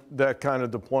done that kind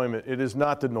of deployment. It is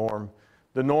not the norm.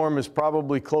 The norm is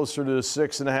probably closer to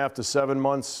 6.5 to 7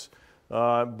 months.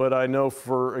 But I know,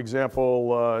 for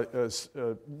example,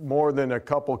 more than a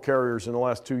couple carriers in the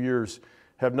last 2 years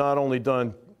have not only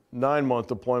done 9-month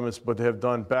deployments, but have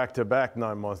done back-to-back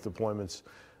 9-month deployments.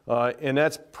 And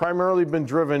that's primarily been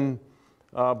driven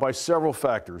by several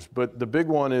factors. But the big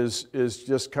one is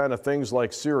just kind of things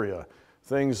like Syria,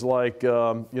 things like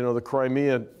the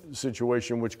Crimea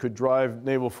situation, which could drive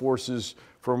naval forces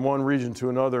from one region to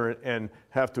another and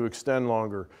have to extend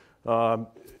longer.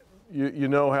 You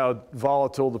know how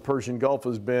volatile the Persian Gulf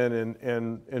has been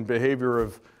and behavior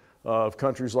of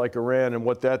countries like Iran and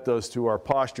what that does to our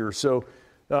posture. So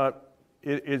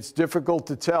it's difficult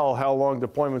to tell how long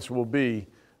deployments will be,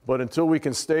 but until we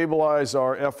can stabilize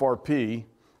our FRP,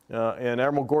 and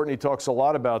Admiral Gortney talks a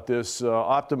lot about this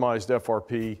optimized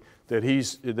FRP that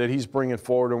he's bringing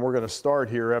forward, and we're going to start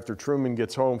here after Truman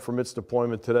gets home from its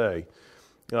deployment today.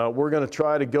 We're going to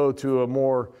try to go to a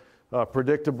more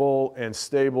predictable and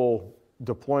stable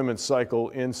deployment cycle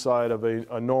inside of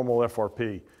a normal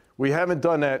FRP. We haven't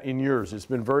done that in years. It's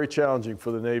been very challenging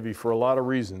for the Navy for a lot of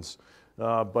reasons.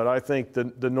 But I think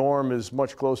the norm is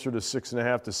much closer to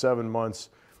 6.5 to 7 months.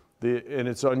 And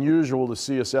it's unusual to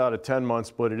see us out at 10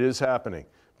 months, but it is happening.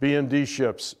 BMD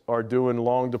ships are doing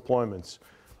long deployments,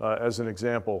 as an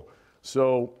example.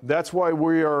 So that's why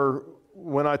we are,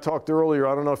 when I talked earlier,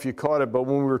 I don't know if you caught it, but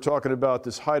when we were talking about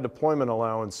this high deployment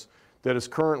allowance that is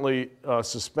currently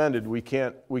suspended, we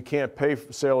can't pay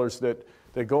sailors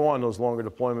that go on those longer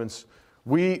deployments.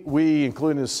 We,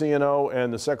 including the CNO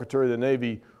and the Secretary of the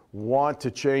Navy, want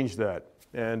to change that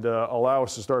and allow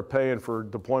us to start paying for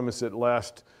deployments that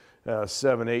last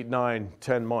 7, 8, 9,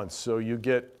 10 months. So you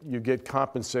get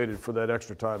compensated for that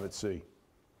extra time at sea.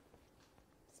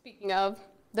 Speaking of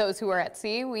those who are at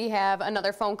sea, we have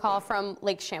another phone call from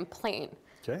Lake Champlain.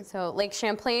 Okay. So Lake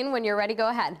Champlain, when you're ready, go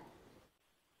ahead.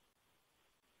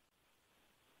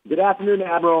 Good afternoon,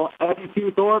 Admiral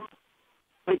Eddie Thorpe,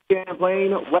 Lake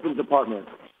Champlain Weapons Department.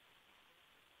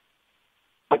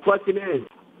 My question is,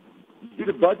 due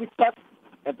to budget cuts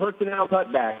and personnel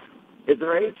cutbacks, is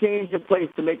there any change in place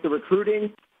to make the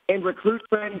recruiting and recruit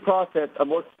training process a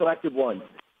more selective one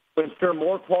to ensure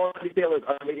more quality sailors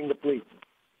are meeting the fleet?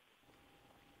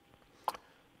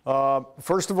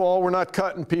 First of all, we're not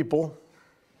cutting people.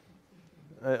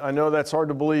 I know that's hard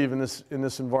to believe in this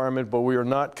environment, but we are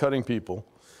not cutting people.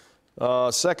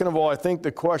 Second of all, I think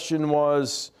the question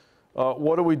was,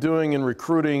 what are we doing in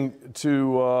recruiting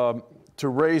to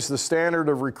raise the standard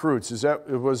of recruits?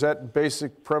 Was that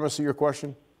basic premise of your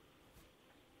question?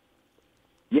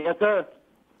 Yes, sir.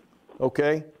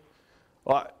 Okay.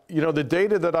 The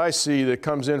data that I see that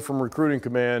comes in from Recruiting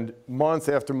Command month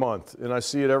after month, and I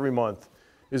see it every month,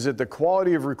 is that the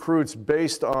quality of recruits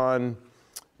based on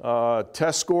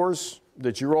test scores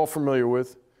that you're all familiar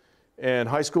with and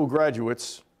high school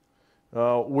graduates,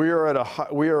 we are at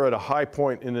a high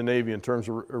point in the Navy in terms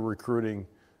of recruiting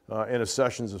and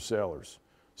accessions of sailors.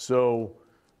 So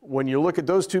when you look at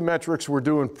those two metrics, we're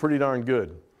doing pretty darn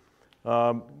good.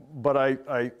 But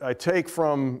I take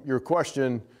from your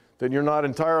question that you're not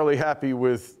entirely happy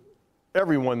with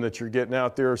everyone that you're getting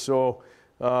out there. So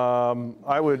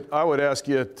I would ask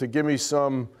you to give me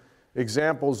some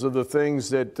examples of the things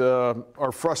that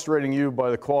are frustrating you by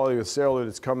the quality of the sailor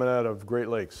that's coming out of Great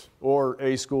Lakes or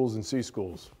A schools and C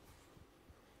schools.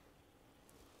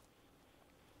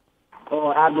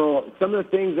 Well, Admiral, some of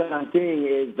the things that I'm seeing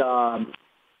is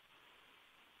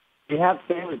you have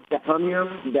sailors that come here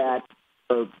that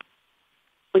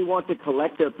really want to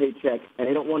collect their paycheck and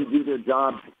they don't want to do their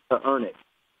job to earn it.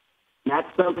 And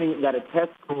that's something that a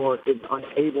test score is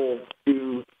unable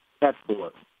to test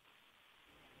for.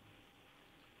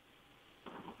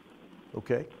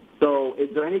 Okay. So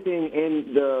is there anything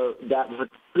in that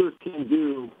recruiters can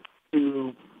do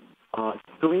to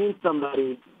screen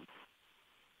somebody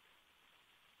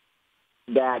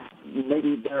that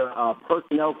maybe their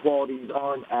personnel qualities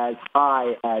aren't as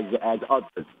high as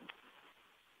others.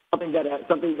 Something that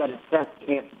a test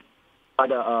can't try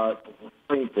to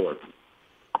train for.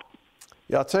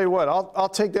 Yeah, I'll tell you what. I'll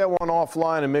take that one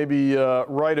offline and maybe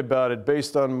write about it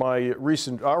based on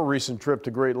our recent trip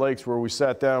to Great Lakes, where we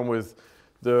sat down with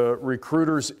the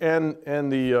recruiters and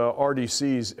the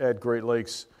RDCs at Great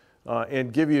Lakes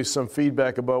and give you some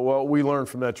feedback about what we learned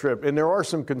from that trip. And there are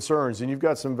some concerns, and you've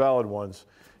got some valid ones.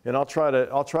 And I'll try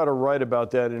to write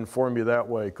about that and inform you that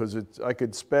way, because I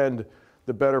could spend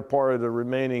the better part of the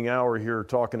remaining hour here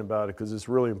talking about it, because it's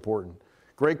really important.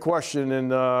 Great question,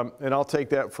 and I'll take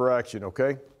that for action,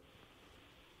 okay?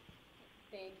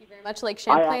 Thank you very much, Lake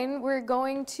Champlain. We're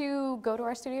going to go to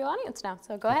our studio audience now,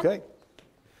 so go ahead. Okay.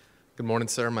 Good morning,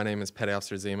 sir. My name is Petty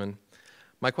Officer Zeman.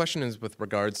 My question is with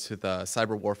regards to the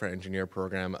Cyber Warfare Engineer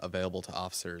program available to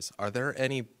officers. Are there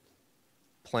any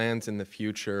plans in the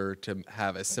future to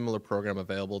have a similar program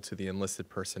available to the enlisted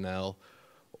personnel,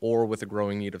 or with a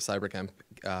growing need of cyber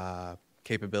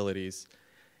capabilities,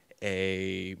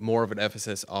 more of an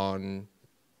emphasis on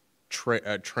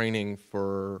training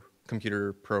for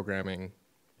computer programming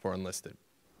for enlisted?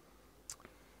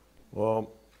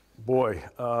 Well, boy,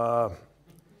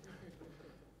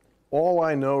 all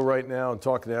I know right now, and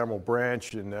talking to Admiral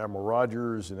Branch and Admiral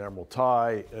Rogers and Admiral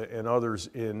Ty and others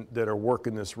that are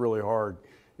working this really hard,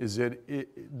 is that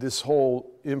this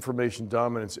whole information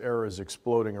dominance era is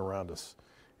exploding around us.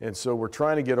 And so we're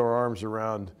trying to get our arms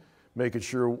around making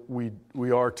sure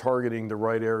we are targeting the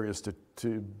right areas to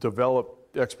develop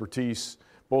expertise,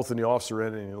 both in the officer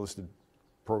and in the enlisted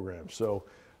program. So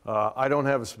I don't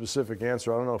have a specific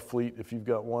answer. I don't know, Fleet, if you've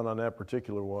got one on that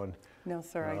particular one. No,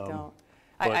 sir, I don't.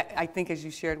 I think, as you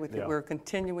shared with it, we're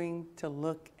continuing to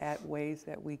look at ways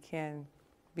that we can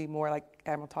be more, like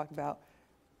Admiral talked about,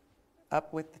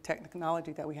 up with the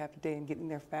technology that we have today and getting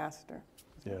there faster.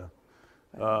 Yeah.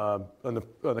 On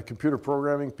the computer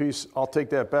programming piece, I'll take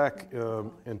that back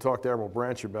and talk to Admiral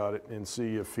Branch about it and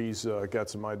see if he's got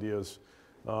some ideas,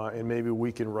 and maybe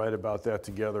we can write about that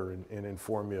together and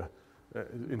inform you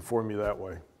that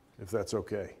way, if that's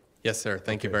okay. Yes, sir.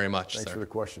 Thank you very much, Thanks sir. for the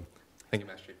question. Thank you,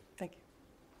 Master Chief. Thank you.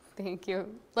 Thank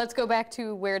you. Let's go back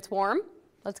to where it's warm.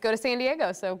 Let's go to San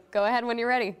Diego. So go ahead when you're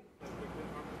ready.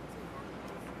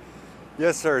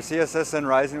 Yes, sir. CSSN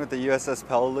Rising with the USS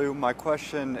Peleliu. My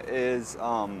question is,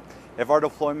 if our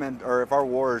deployment or if our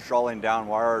war is drawing down,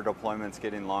 why are our deployments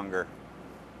getting longer?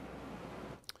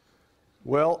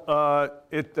 Well,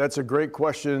 that's a great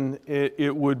question.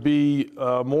 It would be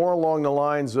more along the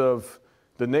lines of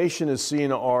the nation has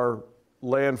seen our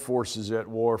land forces at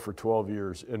war for 12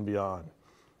 years and beyond.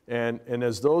 And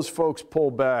as those folks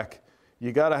pull back,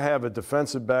 you got to have a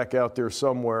defensive back out there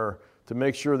somewhere to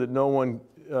make sure that no one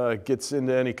gets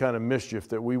into any kind of mischief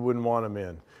that we wouldn't want them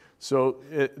in. So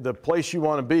the place you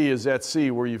want to be is at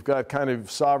sea, where you've got kind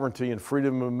of sovereignty and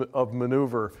freedom of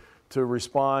maneuver to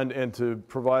respond and to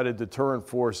provide a deterrent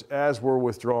force as we're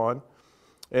withdrawn.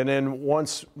 And then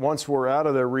once we're out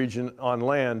of their region on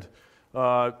land,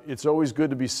 it's always good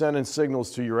to be sending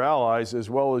signals to your allies as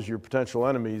well as your potential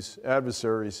enemies,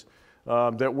 adversaries,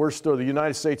 that the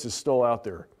United States is still out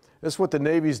there. That's what the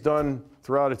Navy's done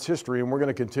throughout its history, and we're going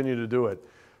to continue to do it.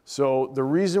 So the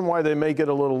reason why they make it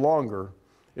a little longer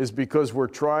is because we're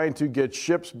trying to get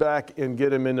ships back and get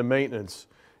them into maintenance.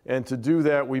 And to do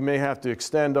that, we may have to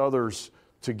extend others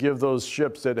to give those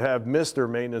ships that have missed their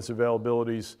maintenance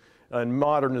availabilities and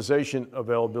modernization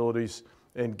availabilities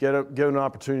and get an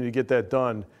opportunity to get that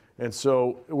done. And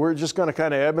so we're just going to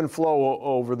kind of ebb and flow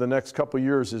over the next couple of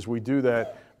years as we do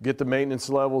that, get the maintenance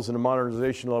levels and the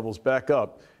modernization levels back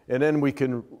up. And then we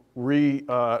can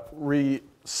reset,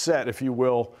 if you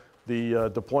will, the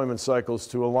deployment cycles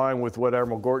to align with what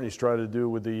Admiral Gortney's trying to do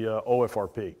with the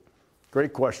OFRP.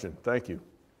 Great question. Thank you.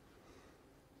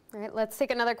 All right, let's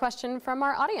take another question from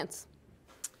our audience.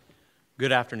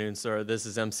 Good afternoon, sir. This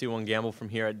is MC1 Gamble from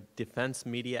here at Defense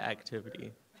Media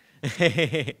Activity.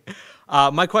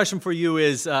 My question for you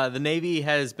is, the Navy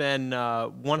has been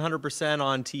 100%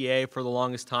 on TA for the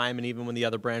longest time, and even when the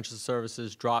other branches of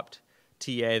services dropped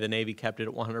TA, the Navy kept it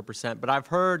at 100%. But I've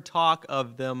heard talk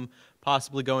of them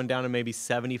possibly going down to maybe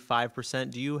 75%.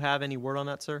 Do you have any word on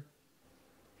that, sir?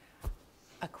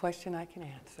 A question I can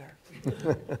answer.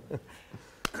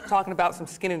 Talking about some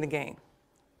skin in the game.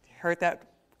 Heard that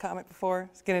comment before?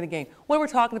 Skin in the game. What we're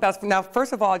talking about, now,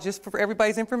 first of all, just for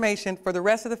everybody's information, for the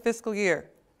rest of the fiscal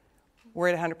year, we're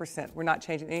at 100%. We're not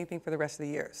changing anything for the rest of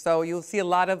the year. So you'll see a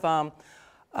lot of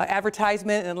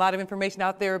advertisement and a lot of information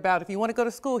out there about if you want to go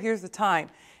to school, here's the time.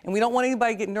 And we don't want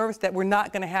anybody to get nervous that we're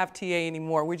not going to have TA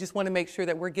anymore. We just want to make sure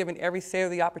that we're giving every sailor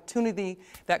the opportunity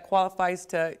that qualifies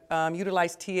to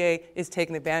utilize TA is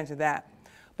taking advantage of that.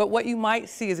 But what you might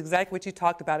see is exactly what you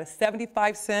talked about, a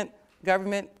 75-cent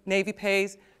government Navy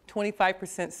pays,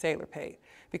 25% sailor paid.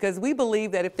 Because we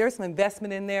believe that if there's some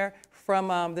investment in there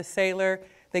from the sailor,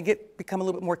 they become a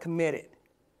little bit more committed.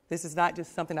 This is not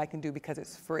just something I can do because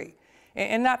it's free.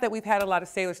 And not that we've had a lot of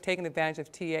sailors taking advantage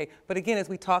of TA, but again, as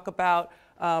we talk about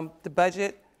the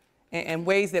budget and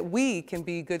ways that we can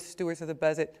be good stewards of the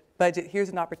budget, here's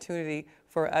an opportunity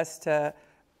for us to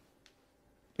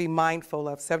be mindful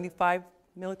of 75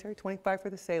 military, 25 for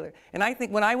the sailor. And I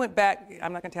think when I went back,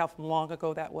 I'm not going to tell how long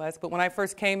ago that was, but when I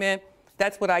first came in,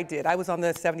 that's what I did. I was on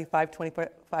the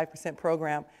 75%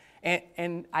 program,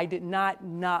 and I did not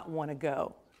want to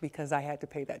go because I had to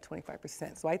pay that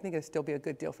 25%. So I think it'd still be a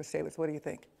good deal for sailors. What do you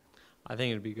think? I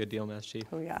think it'd be a good deal, Master Chief.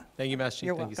 Oh, yeah. Thank you, Master Chief.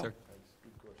 You're Thank you, welcome.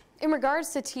 sir. In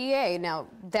regards to TA, now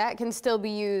that can still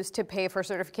be used to pay for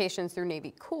certifications through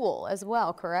Navy Cool as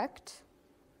well, correct?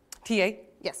 TA?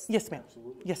 Yes. Yes, ma'am.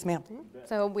 Yes, ma'am.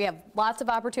 So we have lots of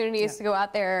opportunities to go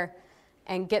out there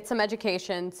and get some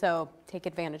education, so take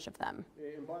advantage of them.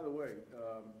 And by the way,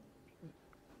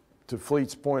 to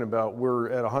Fleet's point about we're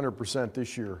at 100%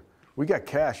 this year, we got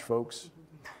cash, folks.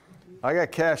 I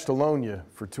got cash to loan you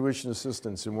for tuition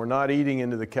assistance, and we're not eating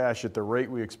into the cash at the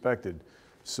rate we expected.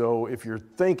 So if you're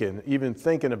even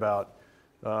thinking about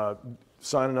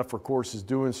signing up for courses,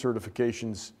 doing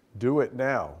certifications, do it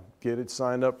now. Get it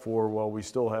signed up for while we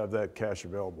still have that cash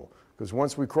available. Because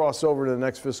once we cross over to the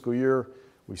next fiscal year,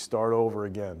 we start over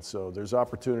again. So there's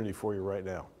opportunity for you right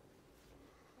now.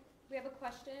 We have a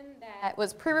question that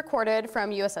was pre-recorded from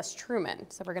USS Truman,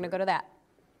 so we're going to go to that.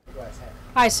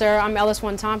 Hi, sir. I'm Ellis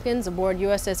One Tompkins aboard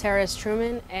USS Harris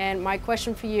Truman, and my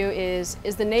question for you is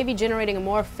the Navy generating a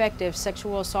more effective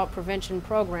sexual assault prevention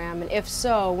program? And if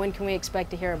so, when can we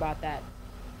expect to hear about that?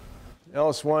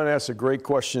 Ellis One asked a great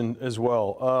question as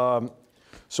well.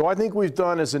 So I think we've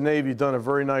done, as a Navy, done a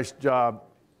very nice job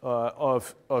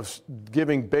of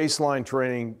giving baseline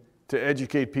training to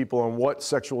educate people on what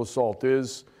sexual assault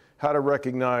is, how to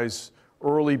recognize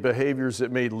early behaviors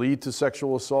that may lead to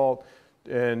sexual assault,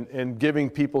 and giving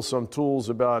people some tools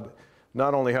about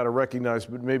not only how to recognize,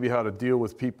 but maybe how to deal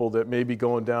with people that may be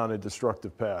going down a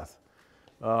destructive path.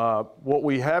 What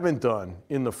we haven't done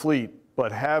in the fleet,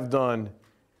 but have done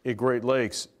at Great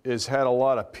Lakes, is had a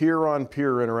lot of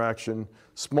peer-on-peer interaction,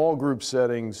 small group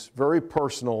settings, very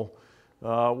personal,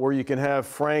 where you can have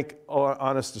frank,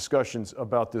 honest discussions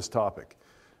about this topic.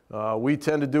 We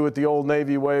tend to do it the old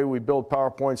Navy way. We build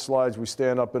PowerPoint slides. We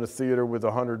stand up in a theater with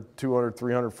 100, 200,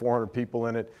 300, 400 people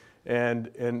in it,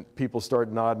 and people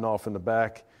start nodding off in the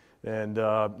back and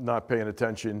not paying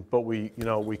attention. But we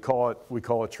call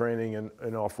it training,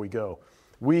 and off we go.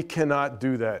 We cannot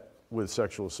do that with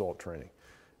sexual assault training.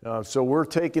 So we're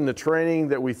taking the training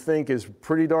that we think is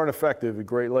pretty darn effective at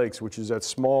Great Lakes, which is that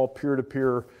small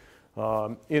peer-to-peer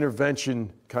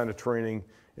intervention kind of training,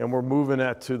 and we're moving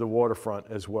that to the waterfront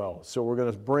as well. So we're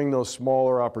going to bring those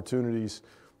smaller opportunities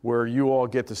where you all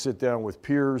get to sit down with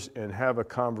peers and have a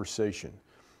conversation,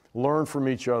 learn from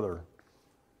each other,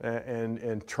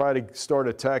 and try to start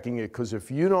attacking it. Because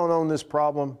if you don't own this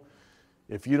problem,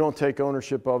 if you don't take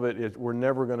ownership of it, we're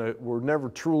never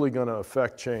truly going to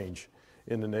affect change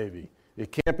in the Navy.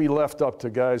 It can't be left up to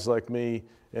guys like me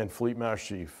and Fleet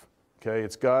Master Chief. Okay,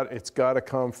 it's got to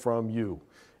come from you,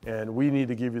 and we need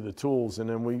to give you the tools, and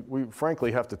then we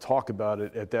frankly have to talk about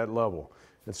it at that level.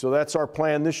 And so that's our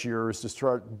plan this year, is to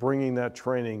start bringing that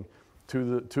training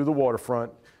to the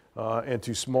waterfront and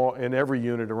to in every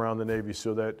unit around the Navy,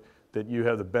 so that you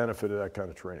have the benefit of that kind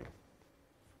of training.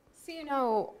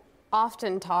 CNO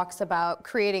often talks about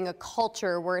creating a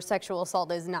culture where sexual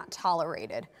assault is not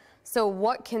tolerated. So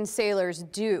what can sailors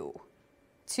do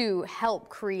to help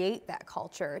create that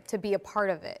culture, to be a part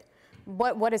of it?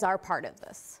 What is our part of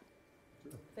this?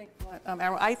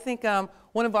 I think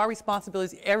one of our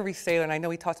responsibilities, every sailor, and I know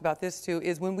he talks about this too,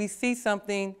 is when we see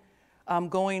something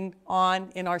going on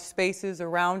in our spaces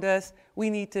around us, we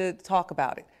need to talk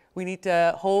about it. We need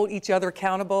to hold each other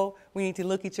accountable. We need to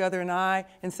look each other in the eye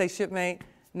and say, shipmate,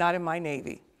 not in my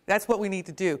Navy. That's what we need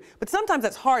to do. But sometimes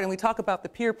that's hard, and we talk about the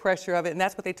peer pressure of it, and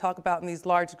that's what they talk about in these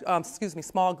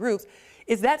small groups,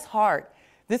 is that's hard.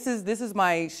 This is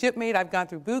my shipmate. I've gone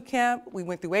through boot camp. We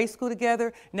went through A school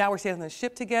together. Now we're sailing on the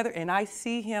ship together, and I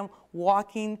see him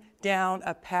walking down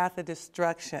a path of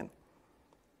destruction.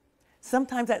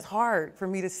 Sometimes that's hard for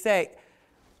me to say,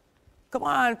 come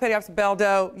on, Petty Officer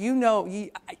Baldo,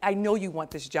 I know you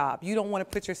want this job. You don't want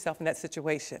to put yourself in that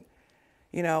situation.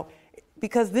 you know,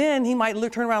 because then he might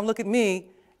turn around and look at me,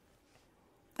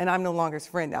 and I'm no longer his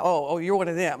friend now. Oh, you're one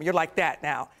of them. You're like that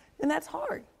now. And that's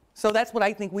hard. So that's what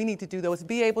I think we need to do, though, is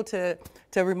be able to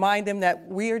remind them that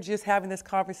we are just having this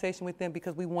conversation with them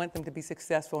because we want them to be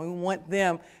successful. And we want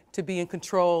them to be in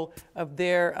control of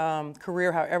their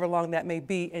career, however long that may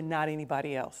be, and not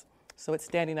anybody else. So it's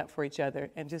standing up for each other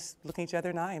and just looking each other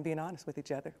in the eye and being honest with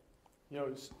each other. You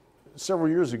know, several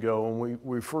years ago when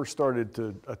we first started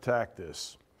to attack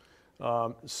this,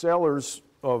 sailors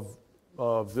of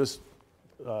this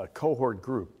cohort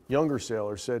group, younger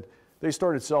sailors, said they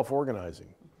started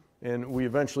self-organizing. And we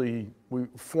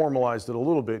formalized it a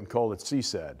little bit and called it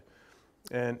CSAD.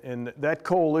 And that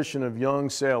coalition of young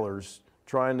sailors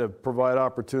trying to provide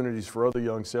opportunities for other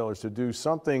young sailors to do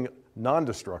something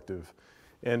non-destructive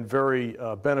and very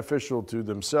beneficial to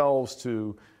themselves,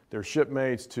 to their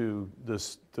shipmates, to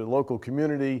the local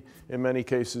community in many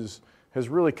cases, has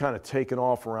really kind of taken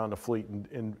off around the fleet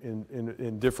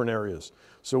in different areas.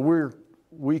 So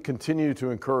we continue to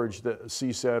encourage the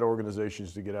CSAD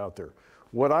organizations to get out there.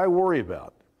 What I worry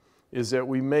about is that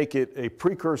we make it a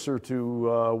precursor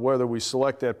to whether we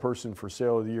select that person for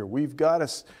Sailor of the Year. We've got to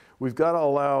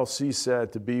allow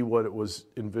CSAD to be what it was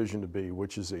envisioned to be,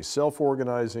 which is a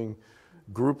self-organizing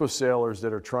group of sailors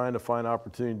that are trying to find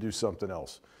opportunity to do something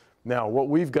else. Now, what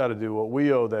we've got to do, what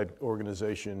we owe that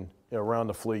organization around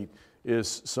the fleet,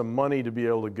 is some money to be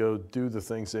able to go do the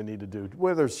things they need to do,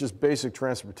 whether it's just basic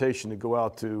transportation to go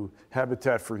out to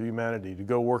Habitat for Humanity, to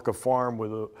go work a farm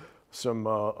with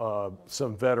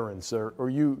some veterans, or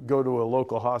you go to a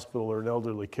local hospital or an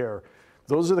elderly care.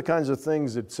 Those are the kinds of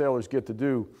things that sailors get to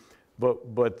do,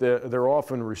 but they're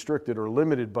often restricted or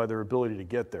limited by their ability to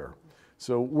get there.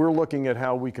 So we're looking at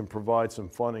how we can provide some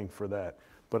funding for that.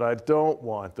 But I don't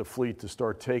want the fleet to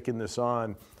start taking this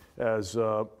on as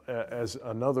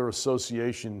another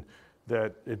association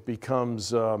that it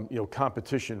becomes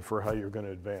competition for how you're going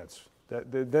to advance.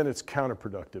 Then it's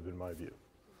counterproductive in my view.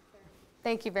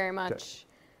 Thank you very much. Okay.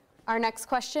 Our next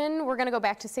question, we're going to go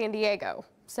back to San Diego.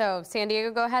 So San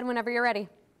Diego, go ahead whenever you're ready.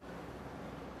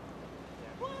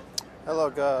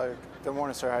 Hello, good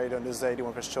morning, sir. How are you doing? This is Eddie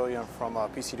Wimpus from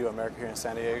PCDU America here in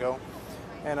San Diego.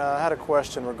 And I had a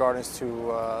question regarding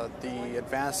to the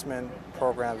advancement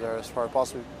programs that are as far as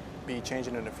possibly be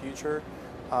changing in the future.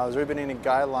 Has there been any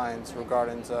guidelines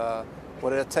regarding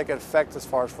would it take effect as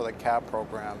far as for the CAP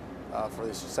program for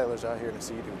these sailors out here in the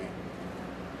sea duty?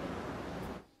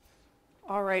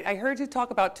 All right, I heard you talk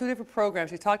about two different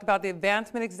programs. You talked about the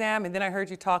advancement exam, and then I heard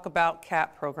you talk about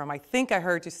CAP program. I think I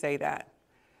heard you say that.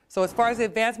 So as far as the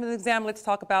advancement exam, let's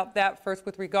talk about that first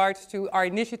with regards to our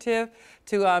initiative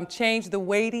to change the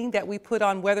weighting that we put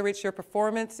on whether it's your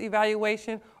performance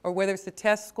evaluation or whether it's the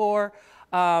test score.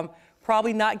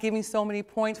 Probably not giving so many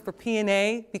points for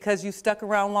P&A because you stuck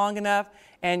around long enough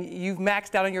and you've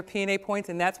maxed out on your P&A points,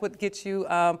 and that's what gets you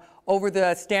over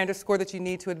the standard score that you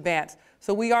need to advance.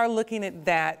 So we are looking at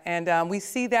that, and we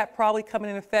see that probably coming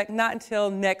in effect not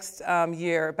until next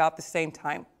year, about the same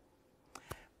time.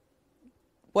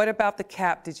 What about the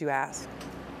CAP, did you ask?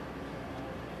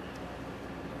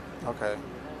 Okay.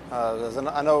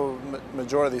 I know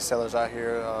majority of these sailors out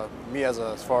here, me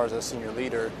as far as a senior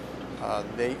leader,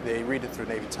 they read it through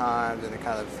Navy Times and they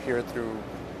kind of hear it through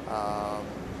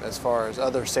as far as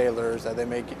other sailors that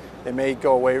they may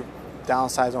go away,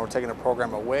 downsizing or taking the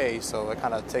program away. So it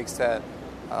kind of takes that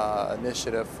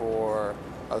initiative for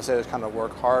other sailors kind of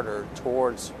work harder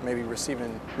towards maybe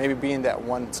being that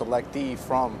one selectee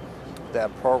from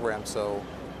that program. So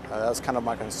that's kind of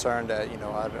my concern that,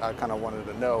 I kind of wanted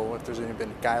to know if there's any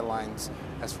been guidelines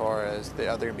as far as are they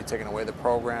going to be taking away the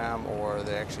program or are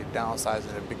they actually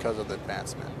downsizing it because of the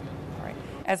advancement. All right.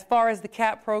 As far as the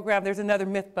CAP program, there's another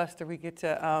myth buster we get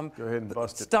to go ahead and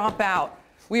bust it. Stomp out.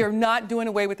 We are not doing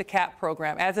away with the CAP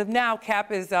program. As of now,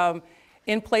 CAP is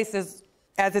in place as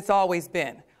it's always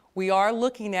been. We are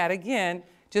looking at, again,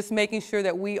 just making sure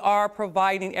that we are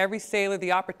providing every sailor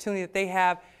the opportunity that they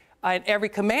have and every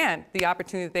command the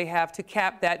opportunity that they have to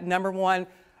cap that #1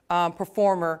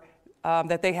 performer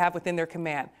that they have within their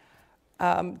command.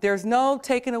 There's no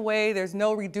taking away, there's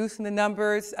no reducing the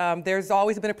numbers. There's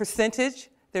always been a percentage.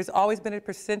 There's always been a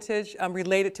percentage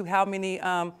related to how many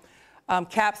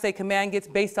caps a command gets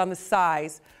based on the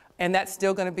size, and that's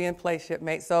still going to be in place,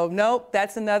 shipmate. So nope,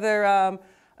 that's another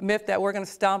myth that we're going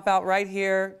to stomp out right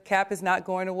here. CAP is not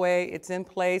going away. It's in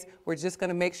place. We're just going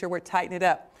to make sure we're tightening it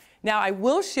up. Now, I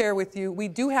will share with you, we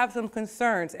do have some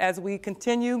concerns as we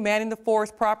continue manning the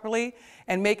force properly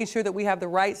and making sure that we have the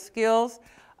right skills.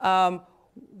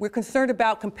 We're concerned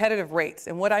about competitive rates.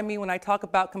 And what I mean when I talk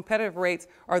about competitive rates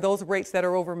are those rates that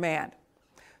are overmanned.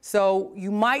 So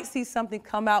you might see something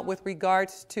come out with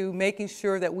regards to making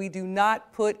sure that we do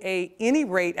not put any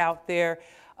rate out there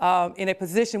in a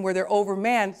position where they're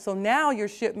overmanned. So now your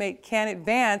shipmate can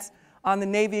advance on the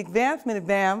Navy advancement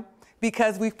exam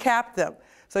because we've capped them.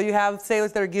 So you have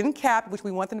sailors that are getting capped, which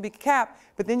we want them to be capped,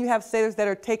 but then you have sailors that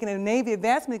are taking a Navy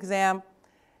advancement exam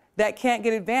that can't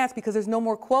get advanced because there's no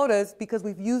more quotas because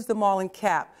we've used them all in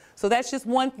cap. So that's just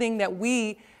one thing that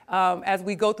we, as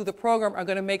we go through the program, are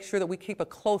going to make sure that we keep a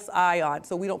close eye on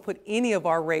so we don't put any of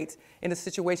our rates in a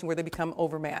situation where they become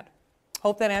overmanned.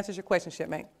 Hope that answers your question,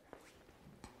 shipmate.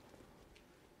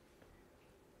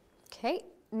 Okay,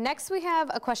 next we have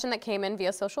a question that came in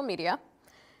via social media.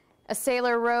 A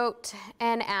sailor wrote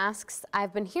and asks,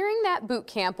 I've been hearing that boot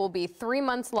camp will be 3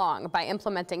 months long by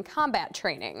implementing combat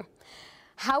training.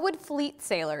 How would fleet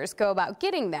sailors go about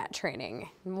getting that training?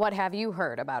 What have you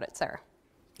heard about it, sir?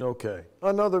 Okay,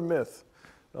 another myth.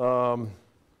 I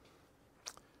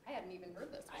hadn't even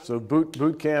heard this one. So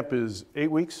boot camp is 8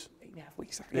 weeks? 8.5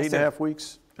 weeks, sir. 8.5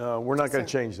 weeks? We're not going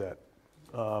to change that.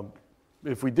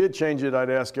 If we did change it,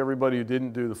 I'd ask everybody who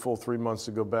didn't do the full 3 months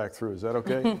to go back through. Is that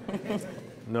okay?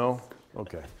 No?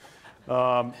 Okay.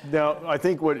 Now, I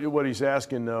think what he's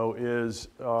asking, though, is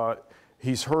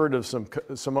he's heard of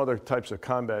some other types of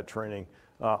combat training.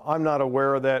 I'm not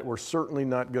aware of that. We're certainly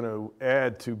not going to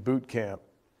add to boot camp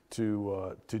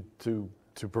to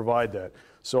provide that.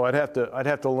 So I'd have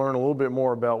to learn a little bit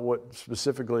more about what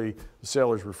specifically the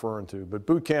sailor's referring to. But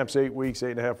boot camp's 8 weeks,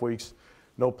 8.5 weeks.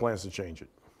 No plans to change it.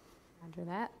 Roger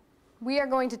that. We are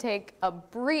going to take a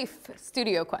brief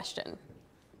studio question.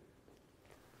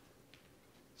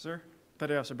 Sir,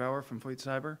 Petty Officer Bauer from Fleet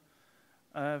Cyber.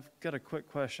 I've got a quick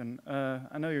question.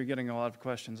 I know you're getting a lot of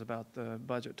questions about the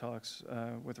budget talks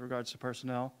with regards to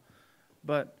personnel,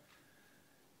 but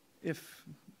if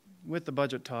with the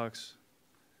budget talks,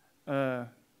 are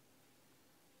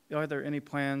there any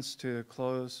plans to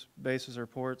close bases or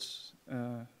ports?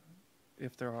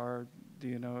 If there are, do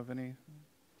you know of any?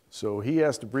 So he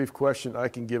asked a brief question. I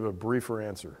can give a briefer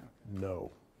answer.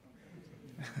 No.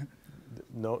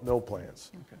 No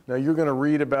plans. Okay. Now you're going to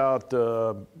read about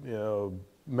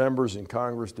members in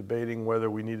Congress debating whether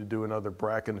we need to do another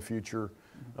BRAC in the future.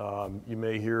 You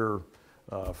may hear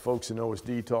folks in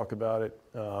OSD talk about it,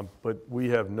 but we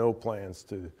have no plans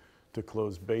to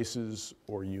close bases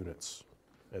or units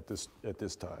at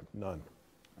this time. None.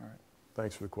 All right.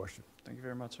 Thanks for the question. Thank you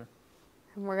very much, sir.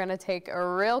 And we're going to take a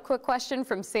real quick question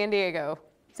from San Diego.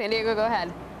 San Diego, go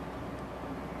ahead.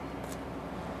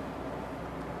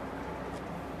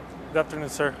 Good afternoon,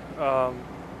 sir.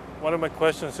 One of my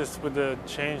questions is with the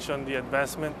change on the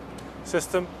advancement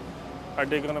system, are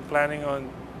they going to planning on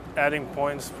adding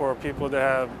points for people that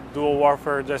have dual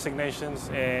warfare designations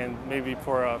and maybe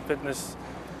for a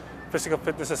physical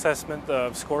fitness assessment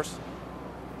scores?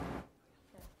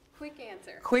 Quick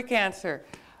answer. Quick answer.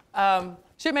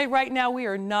 Shipmate, right now we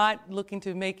are not looking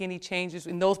to make any changes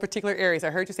in those particular areas.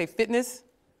 I heard you say fitness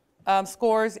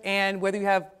scores and whether you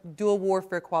have dual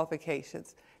warfare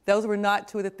qualifications. Those were not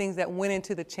two of the things that went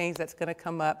into the change that's going to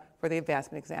come up for the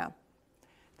advancement exam.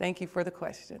 Thank you for the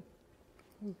question.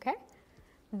 Okay.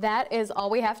 That is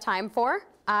all we have time for.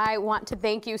 I want to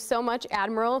thank you so much,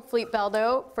 Admiral Fleet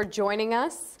Beldo, for joining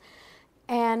us.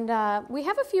 And we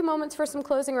have a few moments for some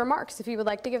closing remarks if you would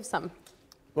like to give some.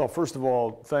 Well, first of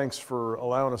all, thanks for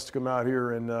allowing us to come out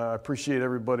here, and I appreciate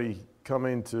everybody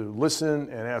coming to listen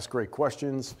and ask great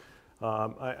questions.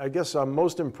 I guess I'm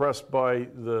most impressed by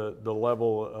the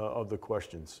level of the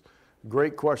questions.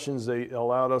 Great questions. They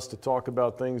allowed us to talk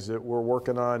about things that we're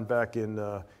working on back in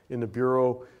the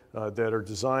Bureau that are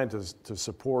designed to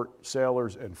support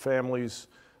sailors and families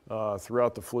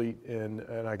throughout the fleet.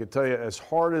 And I can tell you, as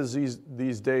hard as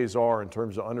these days are in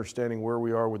terms of understanding where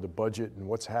we are with the budget and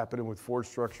what's happening with force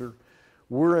structure,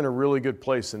 we're in a really good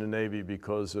place in the Navy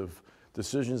because of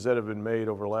decisions that have been made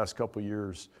over the last couple of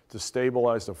years to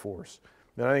stabilize the force.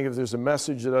 And I think if there's a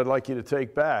message that I'd like you to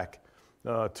take back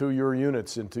to your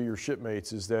units and to your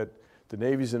shipmates is that the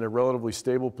Navy's in a relatively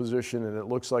stable position, and it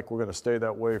looks like we're going to stay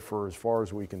that way for as far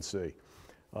as we can see.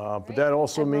 But that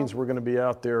also means we're going to be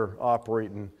out there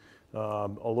operating a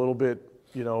little bit,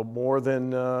 more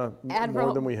than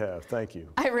we have. Thank you.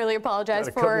 I really apologize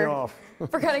for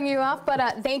cutting you off,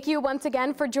 but thank you once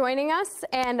again for joining us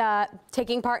and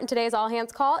taking part in today's all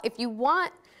hands call. If you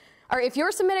want, or if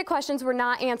your submitted questions were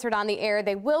not answered on the air,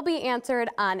 they will be answered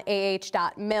on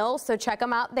ah.mil, so check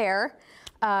them out there.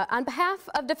 On behalf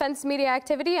of Defense Media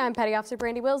Activity, I'm Petty Officer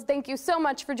Brandy Wills. Thank you so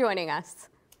much for joining us.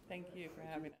 Thank you for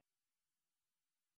having us.